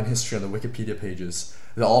look back in history on the Wikipedia pages,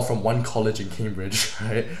 they're all from one college in Cambridge,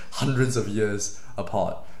 right? Hundreds of years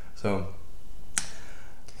apart. So.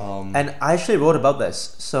 And I actually wrote about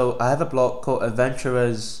this. So I have a blog called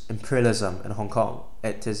Adventurers Imperialism in Hong Kong.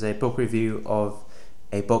 It is a book review of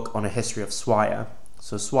a book on a history of Swire.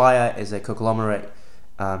 So Swire is a conglomerate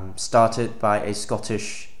started by a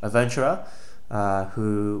Scottish adventurer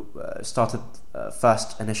who started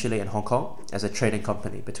first initially in Hong Kong as a trading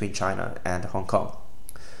company between China and Hong Kong.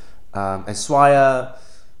 And Swire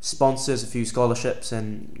sponsors a few scholarships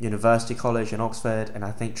in University College in Oxford, and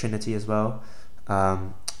I think Trinity as well.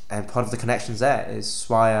 And part of the connections there is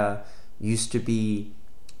Swire used to be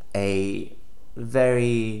a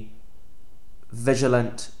very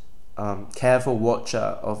vigilant, careful watcher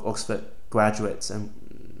of Oxford graduates, and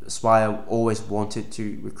Swire always wanted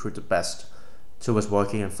to recruit the best towards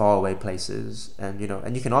working in faraway places, and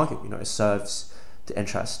and you can argue, it serves the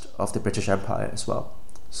interest of the British Empire as well.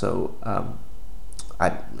 So,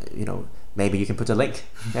 maybe you can put a link.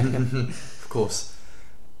 Of course.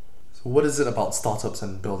 So what is it about startups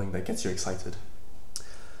and building that gets you excited?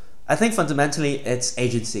 I think fundamentally it's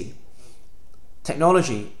agency.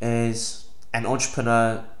 Technology is an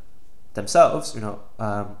entrepreneur themselves,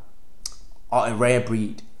 are a rare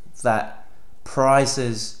breed that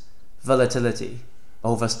prizes volatility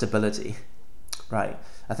over stability, right?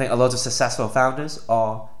 I think a lot of successful founders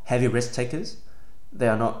are heavy risk takers. They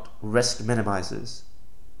are not risk minimizers.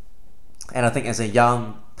 And I think as a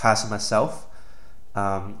young person myself,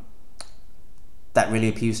 that really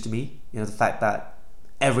appeals to me. The fact that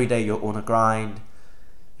every day you're on a grind.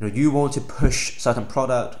 You want to push certain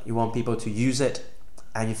product. You want people to use it,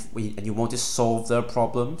 and you want to solve their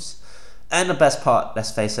problems. And the best part,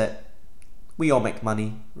 let's face it, we all make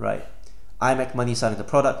money, right? I make money selling the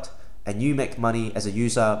product, and you make money as a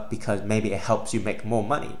user because maybe it helps you make more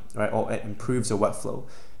money, right? Or it improves your workflow.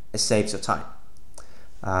 It saves your time.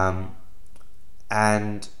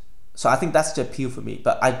 And so I think that's the appeal for me.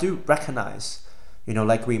 But I do recognize,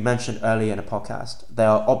 like we mentioned earlier in the podcast, they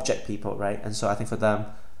are object people, right? And so I think for them,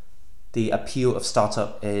 the appeal of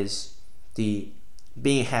startup is the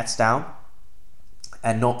being heads down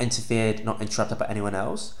and not interfered, not interrupted by anyone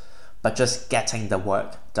else, but just getting the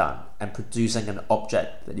work done and producing an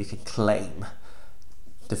object that you can claim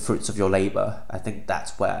the fruits of your labor. I think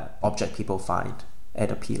that's where object people find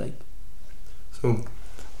it appealing. So,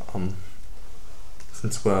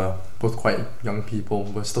 since we're both quite young people,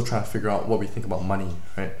 we're still trying to figure out what we think about money,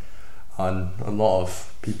 right? And a lot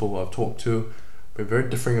of people who I've talked to, we have very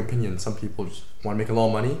differing opinions. Some people just want to make a lot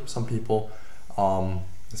of money. Some people,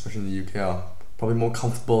 especially in the UK, are probably more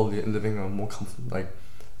comfortable living a more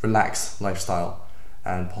relaxed lifestyle,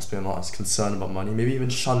 and possibly are not as concerned about money. Maybe even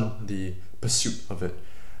shun the pursuit of it.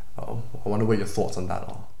 I wonder what your thoughts on that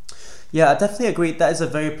are. Yeah, I definitely agree. That is a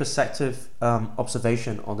very perceptive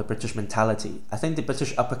observation on the British mentality. I think the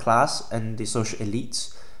British upper class and the social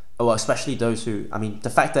elites, well, especially those who, the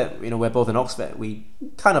fact that we're both in Oxford, we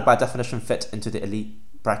kind of by definition fit into the elite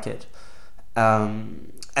bracket,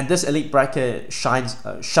 and this elite bracket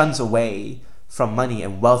shuns away from money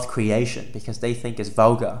and wealth creation because they think it's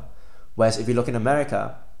vulgar. Whereas if you look in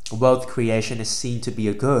America, wealth creation is seen to be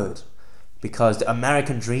a good, because the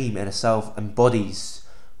American dream in itself embodies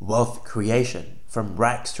wealth creation from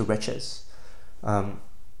rags to riches.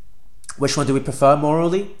 Which one do we prefer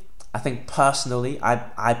morally? I think personally,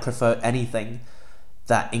 I prefer anything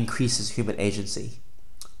that increases human agency.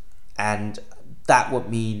 And that would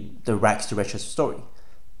mean the rags to riches story.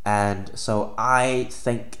 And so I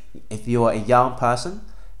think if you're a young person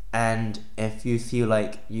And if you feel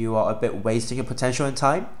like you are a bit wasting your potential and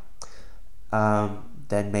time,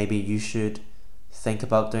 then maybe you should think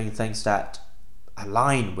about doing things that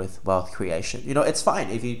align with wealth creation. It's fine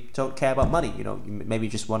if you don't care about money. You maybe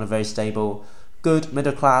just want a very stable, good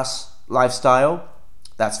middle class lifestyle.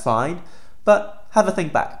 That's fine, but have a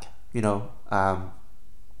think back. Is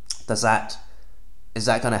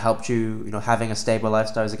that going to help you? Having a stable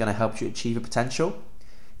lifestyle, is it going to help you achieve your potential?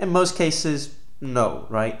 In most cases, no,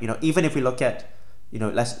 right? Even if we look at,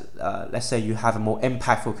 let's say you have a more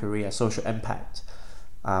impactful career, social impact.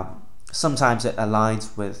 Sometimes it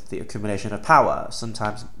aligns with the accumulation of power.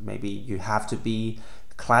 Sometimes maybe you have to be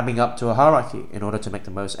climbing up to a hierarchy in order to make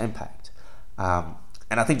the most impact.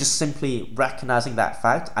 And I think just simply recognizing that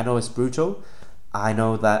fact, I know it's brutal. I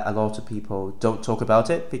know that a lot of people don't talk about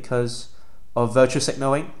it because of virtue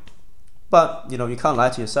signaling, but you can't lie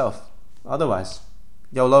to yourself. Otherwise,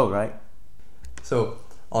 YOLO, right? So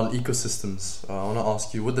on ecosystems, I want to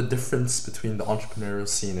ask you what the difference between the entrepreneurial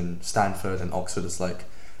scene in Stanford and Oxford is like.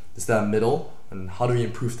 Is there a middle, and how do we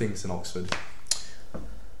improve things in Oxford?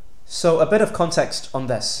 So a bit of context on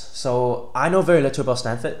this. So I know very little about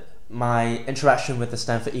Stanford. My interaction with the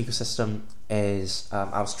Stanford ecosystem is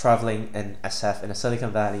I was traveling in SF in the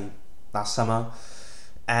Silicon Valley last summer,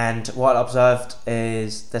 and what I observed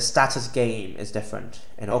is the status game is different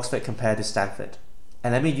in Oxford compared to Stanford.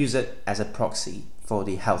 And let me use it as a proxy for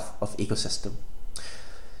the health of ecosystem.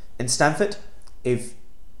 In Stanford, if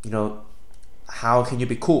how can you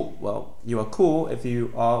be cool? Well, you are cool if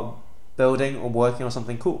you are building or working on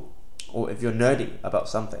something cool, or if you're nerdy about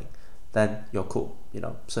something, then you're cool.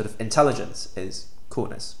 Sort of intelligence is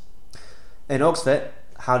coolness. In Oxford,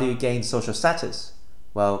 how do you gain social status?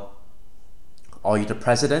 Well, are you the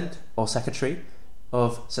president or secretary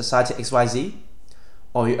of Society XYZ?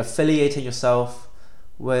 Or are you affiliating yourself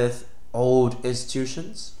with old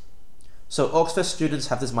institutions? So Oxford students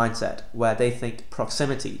have this mindset where they think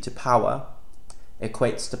proximity to power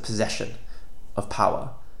equates to possession of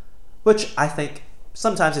power, which I think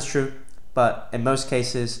sometimes is true, but in most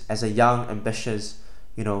cases, as a young, ambitious,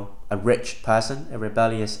 a rich person, a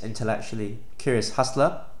rebellious, intellectually curious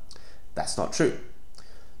hustler, that's not true.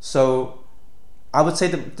 So I would say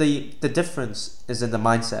the difference is in the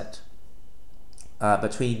mindset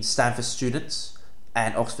between Stanford students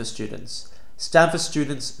and Oxford students. Stanford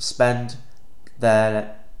students spend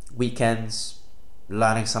their weekends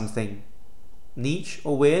learning something niche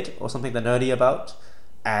or weird or something they're nerdy about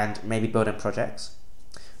and maybe building projects.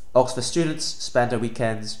 Oxford students spend their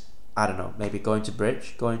weekends, I don't know, maybe going to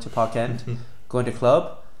bridge, going to Park End, going to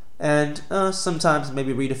club, and sometimes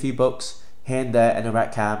maybe read a few books here and there in a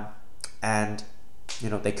rec cam, and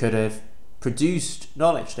they could have produced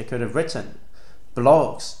knowledge, they could have written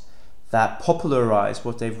blogs that popularize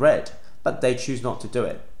what they've read, but they choose not to do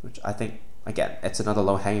it, which I think, again, it's another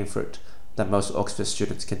low-hanging fruit that most Oxford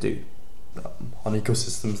students can do. On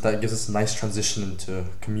ecosystems, that gives us a nice transition into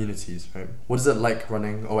communities, right? What is it like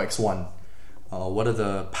running OX1? What are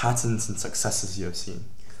the patterns and successes you have seen?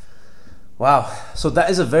 Wow, so that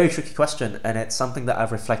is a very tricky question, and it's something that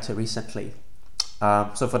I've reflected recently.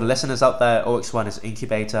 So for the listeners out there, OX1 is an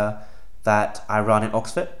incubator that I run in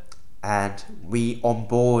Oxford, and we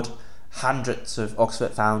onboard hundreds of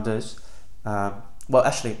Oxford founders.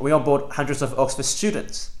 We onboard hundreds of Oxford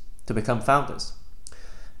students to become founders.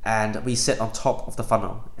 And we sit on top of the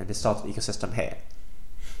funnel in the startup ecosystem here.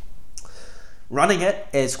 Running it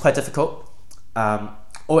is quite difficult.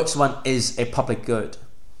 OX1 is a public good,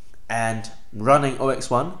 and running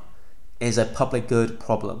OX1 is a public good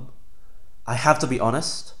problem. I have to be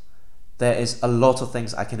honest, there is a lot of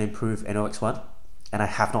things I can improve in OX1, and I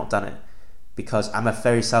have not done it because I'm a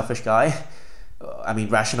very selfish guy.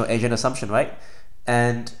 Rational agent assumption, right?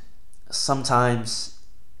 And sometimes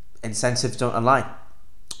incentives don't align.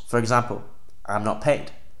 For example, I'm not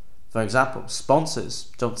paid. For example,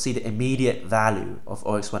 sponsors don't see the immediate value of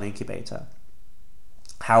OX1 Incubator.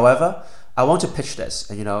 However, I want to pitch this,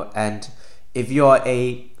 and if you are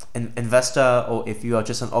an investor or if you are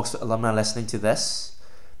just an Oxford alumni listening to this,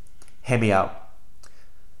 hear me out.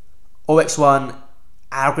 OX1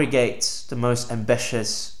 aggregates the most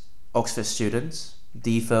ambitious Oxford students,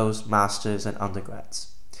 DPhils, masters, and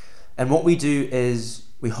undergrads. And what we do is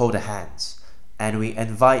we hold their hands and we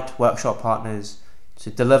invite workshop partners to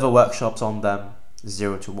deliver workshops on them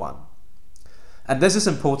 0 to 1. And this is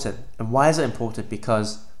important. And why is it important?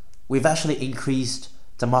 Because we've actually increased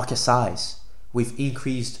the market size. We've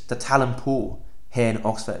increased the talent pool here in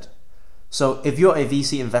Oxford. So if you're a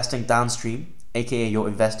VC investing downstream, aka you're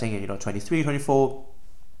investing in 23, 24,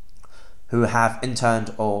 who have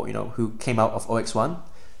interned or who came out of OX1,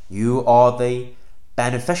 you are the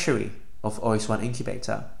beneficiary of OX1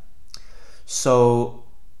 Incubator. So,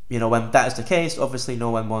 when that is the case, obviously no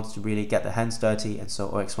one wants to really get their hands dirty, and so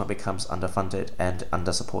OX1 becomes underfunded and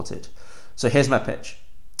undersupported. So here's my pitch.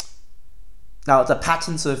 Now, the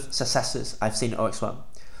patterns of successes I've seen at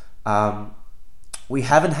OX1. We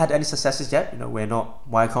haven't had any successes yet. We're not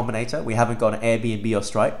Y Combinator. We haven't got an Airbnb or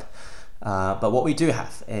Stripe. But what we do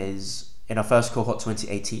have is, in our first cohort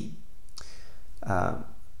 2018,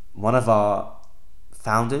 one of our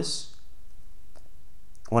founders,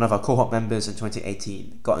 one of our cohort members in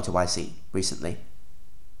 2018 got into YC recently.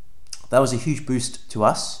 That was a huge boost to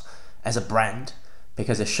us as a brand,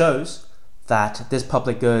 because it shows that this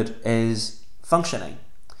public good is functioning.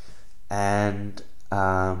 And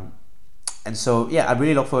so, I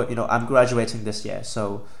really look forward, I'm graduating this year,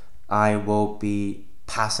 so I will be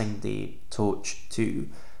passing the torch to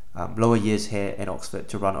lower years here in Oxford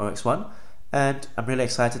to run OX1, and I'm really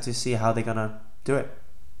excited to see how they're gonna do it.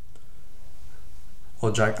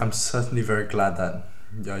 Well, Jack, I'm certainly very glad that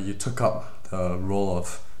you took up the role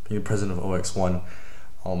of being president of OX1.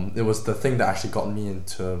 It was the thing that actually got me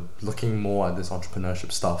into looking more at this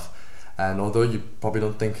entrepreneurship stuff. And although you probably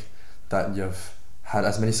don't think that you've had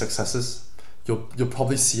as many successes, you'll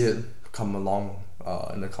probably see it come along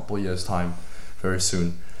in a couple of years' time, very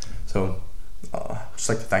soon. So, just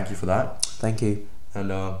like to thank you for that. Thank you.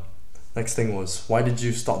 And next thing was, why did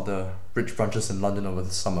you start the Rich Brunches in London over the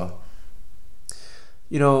summer?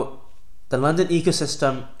 The London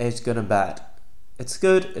ecosystem is good and bad. It's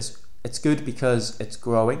good. It's good because it's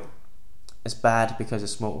growing. It's bad because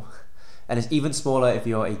it's small, and it's even smaller if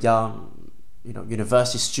you're a young,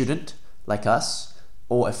 university student like us,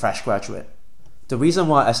 or a fresh graduate. The reason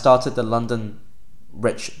why I started the London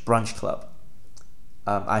Rich Brunch Club,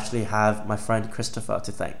 I actually have my friend Christopher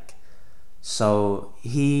to thank. So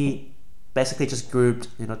he basically just grouped,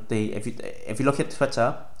 if you look at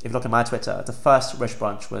Twitter, if you look at my Twitter, the first Rich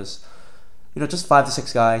Brunch was, just 5 to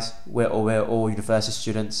 6 guys. We're all university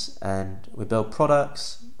students, and we build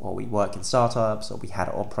products, or we work in startups, or we had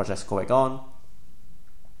our own projects going on.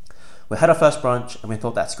 We had our first brunch, and we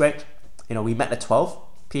thought that's great. We met at 12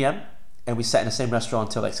 p.m. and we sat in the same restaurant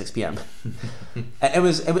until like 6 p.m. And it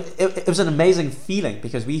was an amazing feeling,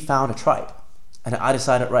 because we found a tribe, and I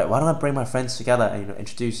decided, right, why don't I bring my friends together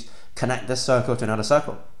and connect this circle to another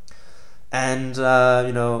circle. And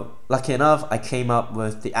lucky enough, I came up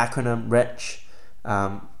with the acronym RICH.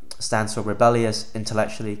 Stands for Rebellious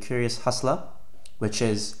Intellectually Curious Hustler, which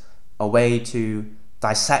is a way to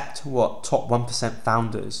dissect what top 1%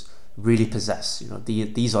 founders really possess.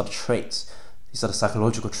 These are the traits. These are the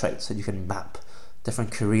psychological traits that you can map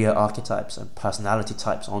different career archetypes and personality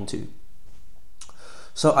types onto.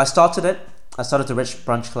 So I started the Rich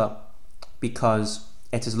Brunch Club because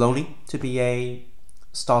it is lonely to be a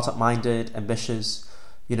startup-minded, ambitious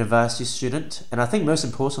university student, and I think most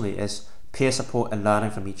importantly is peer support and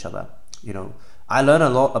learning from each other. I learn a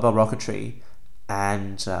lot about rocketry,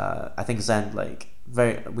 and I think Zen,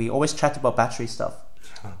 we always chat about battery stuff.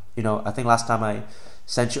 I think last time I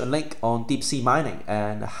sent you a link on deep sea mining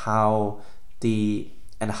and how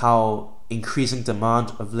increasing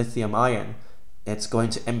demand of lithium ion, it's going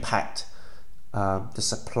to impact the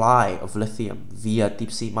supply of lithium via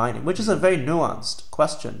deep sea mining, which is a very nuanced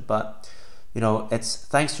question, but it's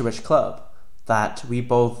thanks to Rich Club that we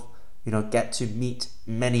both get to meet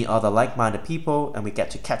many other like-minded people, and we get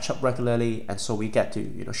to catch up regularly, and so we get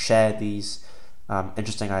to share these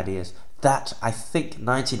interesting ideas that I think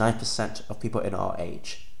 99% of people in our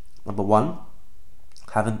age, number one,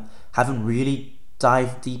 haven't really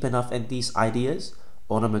dived deep enough in these ideas,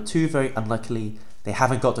 or number two, very unluckily, they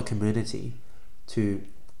haven't got the community to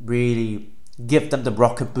really give them the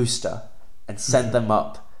rocket booster and send them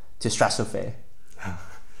up to stratosphere.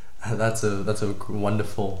 That's a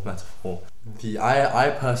wonderful metaphor.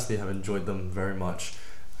 I personally have enjoyed them very much.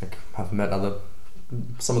 I've met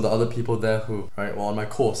some of the other people there who were on my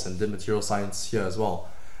course and did material science here as well,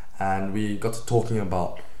 and we got to talking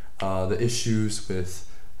about the issues with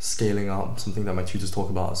scaling up, something that my tutors talk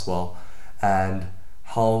about as well, and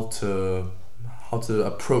how to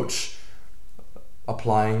approach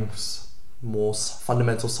applying more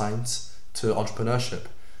fundamental science to entrepreneurship.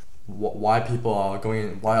 Why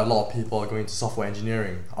a lot of people are going to software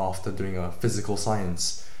engineering after doing a physical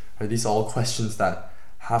science. These are all questions that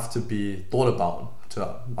have to be thought about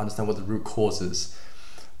to understand what the root cause is.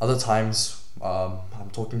 Other times,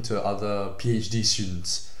 I'm talking to other PhD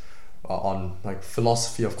students on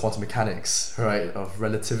philosophy of quantum mechanics, of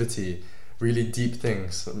relativity, really deep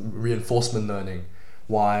things, reinforcement learning,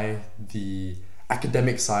 why the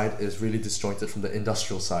academic side is really disjointed from the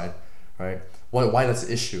industrial side, right? Why that's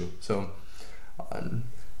an issue. So and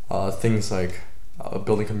things like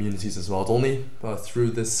building communities as well. It's only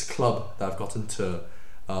through this club that I've gotten to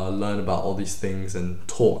learn about all these things and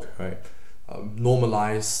talk, right?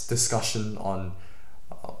 Normalize discussion on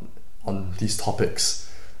these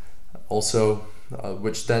topics. Also,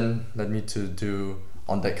 which then led me to do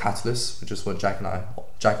On Deck Catalyst, which is what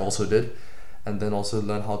Jack also did, and then also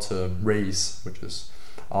learn how to raise, which is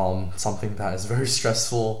something that is very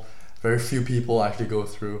stressful. Very few people actually go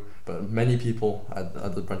through, but many people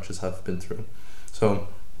at the branches have been through. So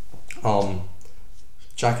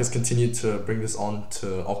Jack has continued to bring this on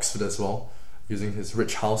to Oxford as well, using his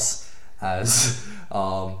rich house as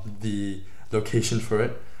the location for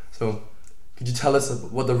it. So could you tell us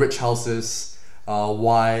what the rich house is,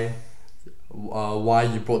 why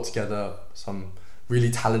you brought together some really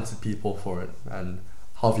talented people for it, and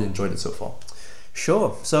how have you enjoyed it so far?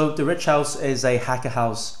 Sure. So the Rich House is a hacker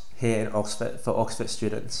house here in Oxford for Oxford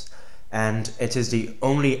students, and it is the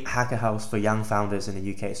only hacker house for young founders in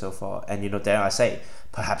the UK so far, and dare I say,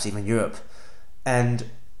 perhaps even Europe. And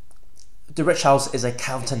the Rich House is a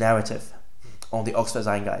counter narrative on the Oxford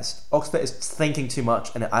Zeitgeist. Oxford is thinking too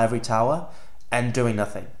much in the ivory tower and doing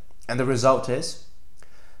nothing, and the result is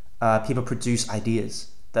people produce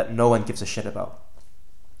ideas that no one gives a shit about.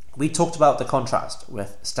 We talked about the contrast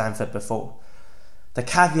with Stanford before. The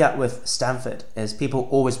caveat with Stanford is people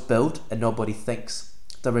always build and nobody thinks.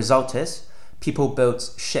 The result is people build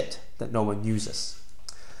shit that no one uses.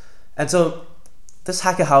 And so this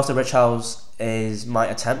hacker house, the Rich House, is my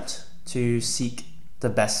attempt to seek the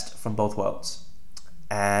best from both worlds.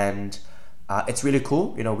 And it's really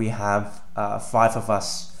cool. We have 5 of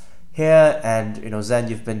us here, and Zen,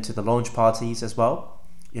 you've been to the launch parties as well.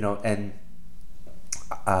 And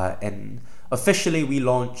officially we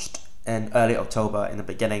launched in early October, in the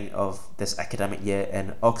beginning of this academic year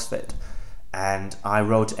in Oxford, and I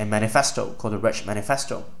wrote a manifesto called the Rich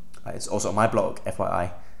Manifesto. It's also on my blog,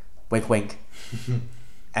 FYI, wink wink.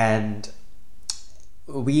 And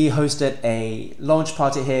we hosted a launch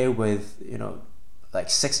party here with like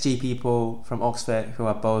 60 people from Oxford who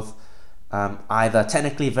are both either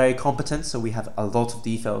technically very competent, so we have a lot of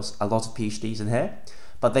details, a lot of PhDs in here,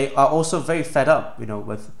 but they are also very fed up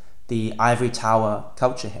with the ivory tower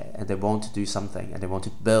culture here, and they want to do something and they want to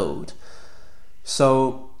build.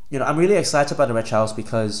 So I'm really excited about the Rich House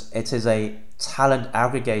because it is a talent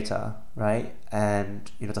aggregator, right? And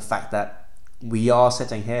the fact that we are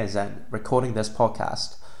sitting here and recording this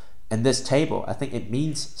podcast and this table, I think it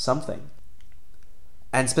means something.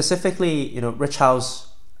 And specifically, Rich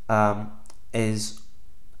House also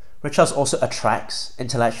attracts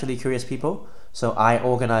intellectually curious people. So I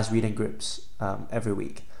organize reading groups every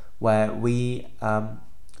week where we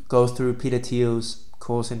go through Peter Thiel's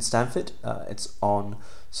course in Stanford. It's on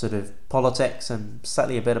sort of politics and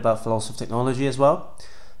slightly a bit about philosophy of technology as well.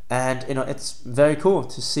 And it's very cool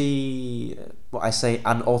to see what I say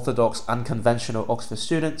unorthodox, unconventional Oxford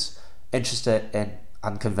students interested in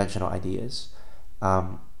unconventional ideas.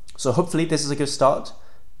 So hopefully this is a good start,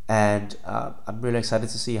 and I'm really excited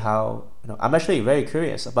to see how I'm actually very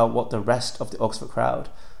curious about what the rest of the Oxford crowd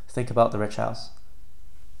think about the Rich House.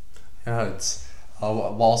 Yeah, it's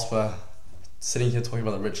whilst we're sitting here talking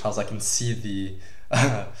about the Rich House, I can see the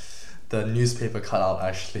newspaper cutout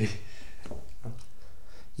actually.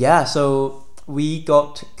 Yeah, so we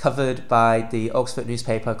got covered by the Oxford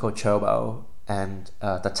newspaper called Chobo, and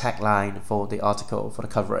the tagline for the article, for the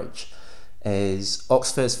coverage, is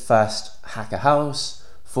Oxford's first hacker house,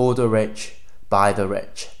 for the rich, by the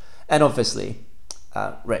rich. And obviously,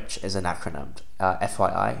 rich is an acronym,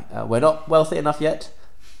 FYI. We're not wealthy enough yet,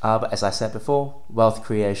 but as I said before, wealth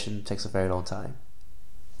creation takes a very long time.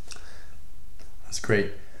 That's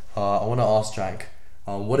great. I want to ask Jack,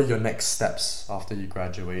 what are your next steps after you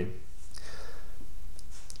graduate?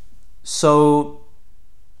 So,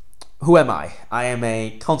 who am I? I am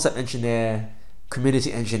a concept engineer,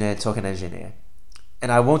 community engineer, token engineer.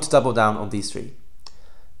 And I want to double down on these 3.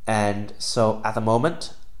 And so at the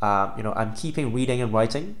moment, I'm keeping reading and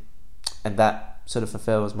writing, and that sort of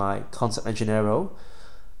fulfills my concept engineer role.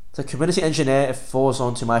 The community engineer, it falls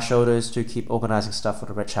onto my shoulders to keep organizing stuff for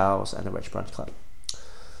the Rich House and the Rich Brunch Club.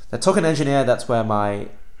 The token engineer, that's where my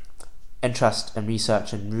interest and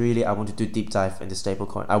research, and really I want to do deep dive into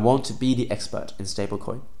stablecoin. I want to be the expert in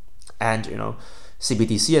stablecoin, and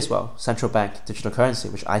CBDC as well, central bank digital currency,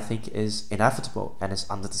 which I think is inevitable and is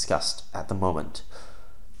under discussed at the moment.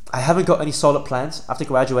 I haven't got any solid plans after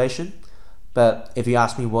graduation, but if you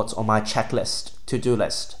ask me what's on my checklist, to-do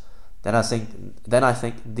list, then I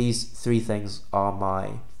think these 3 things are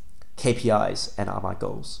my KPIs and are my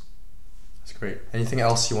goals. That's great. Anything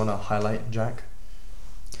else you want to highlight, Jack?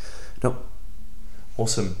 No.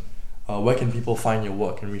 Awesome. Where can people find your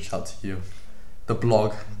work and reach out to you? The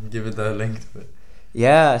blog, give it the link to it.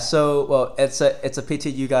 Yeah, so well, it's a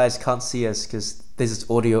pity you guys can't see us because this is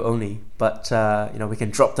audio only. But we can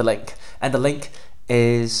drop the link, and the link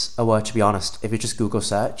is a word. To be honest, if you just Google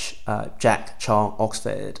search Jack Chong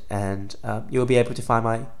Oxford, and you'll be able to find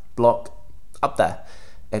my blog up there.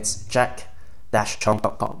 It's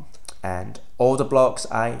jack-chong.com, and all the blogs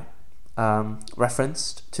I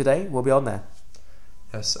referenced today will be on there.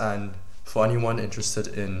 Yes, and for anyone interested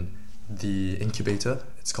in the incubator,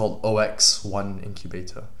 it's called OX1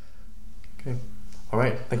 Incubator. Okay. All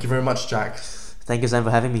right. Thank you very much, Jack. Thank you, Zen,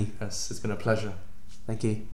 for having me. Yes, it's been a pleasure. Thank you.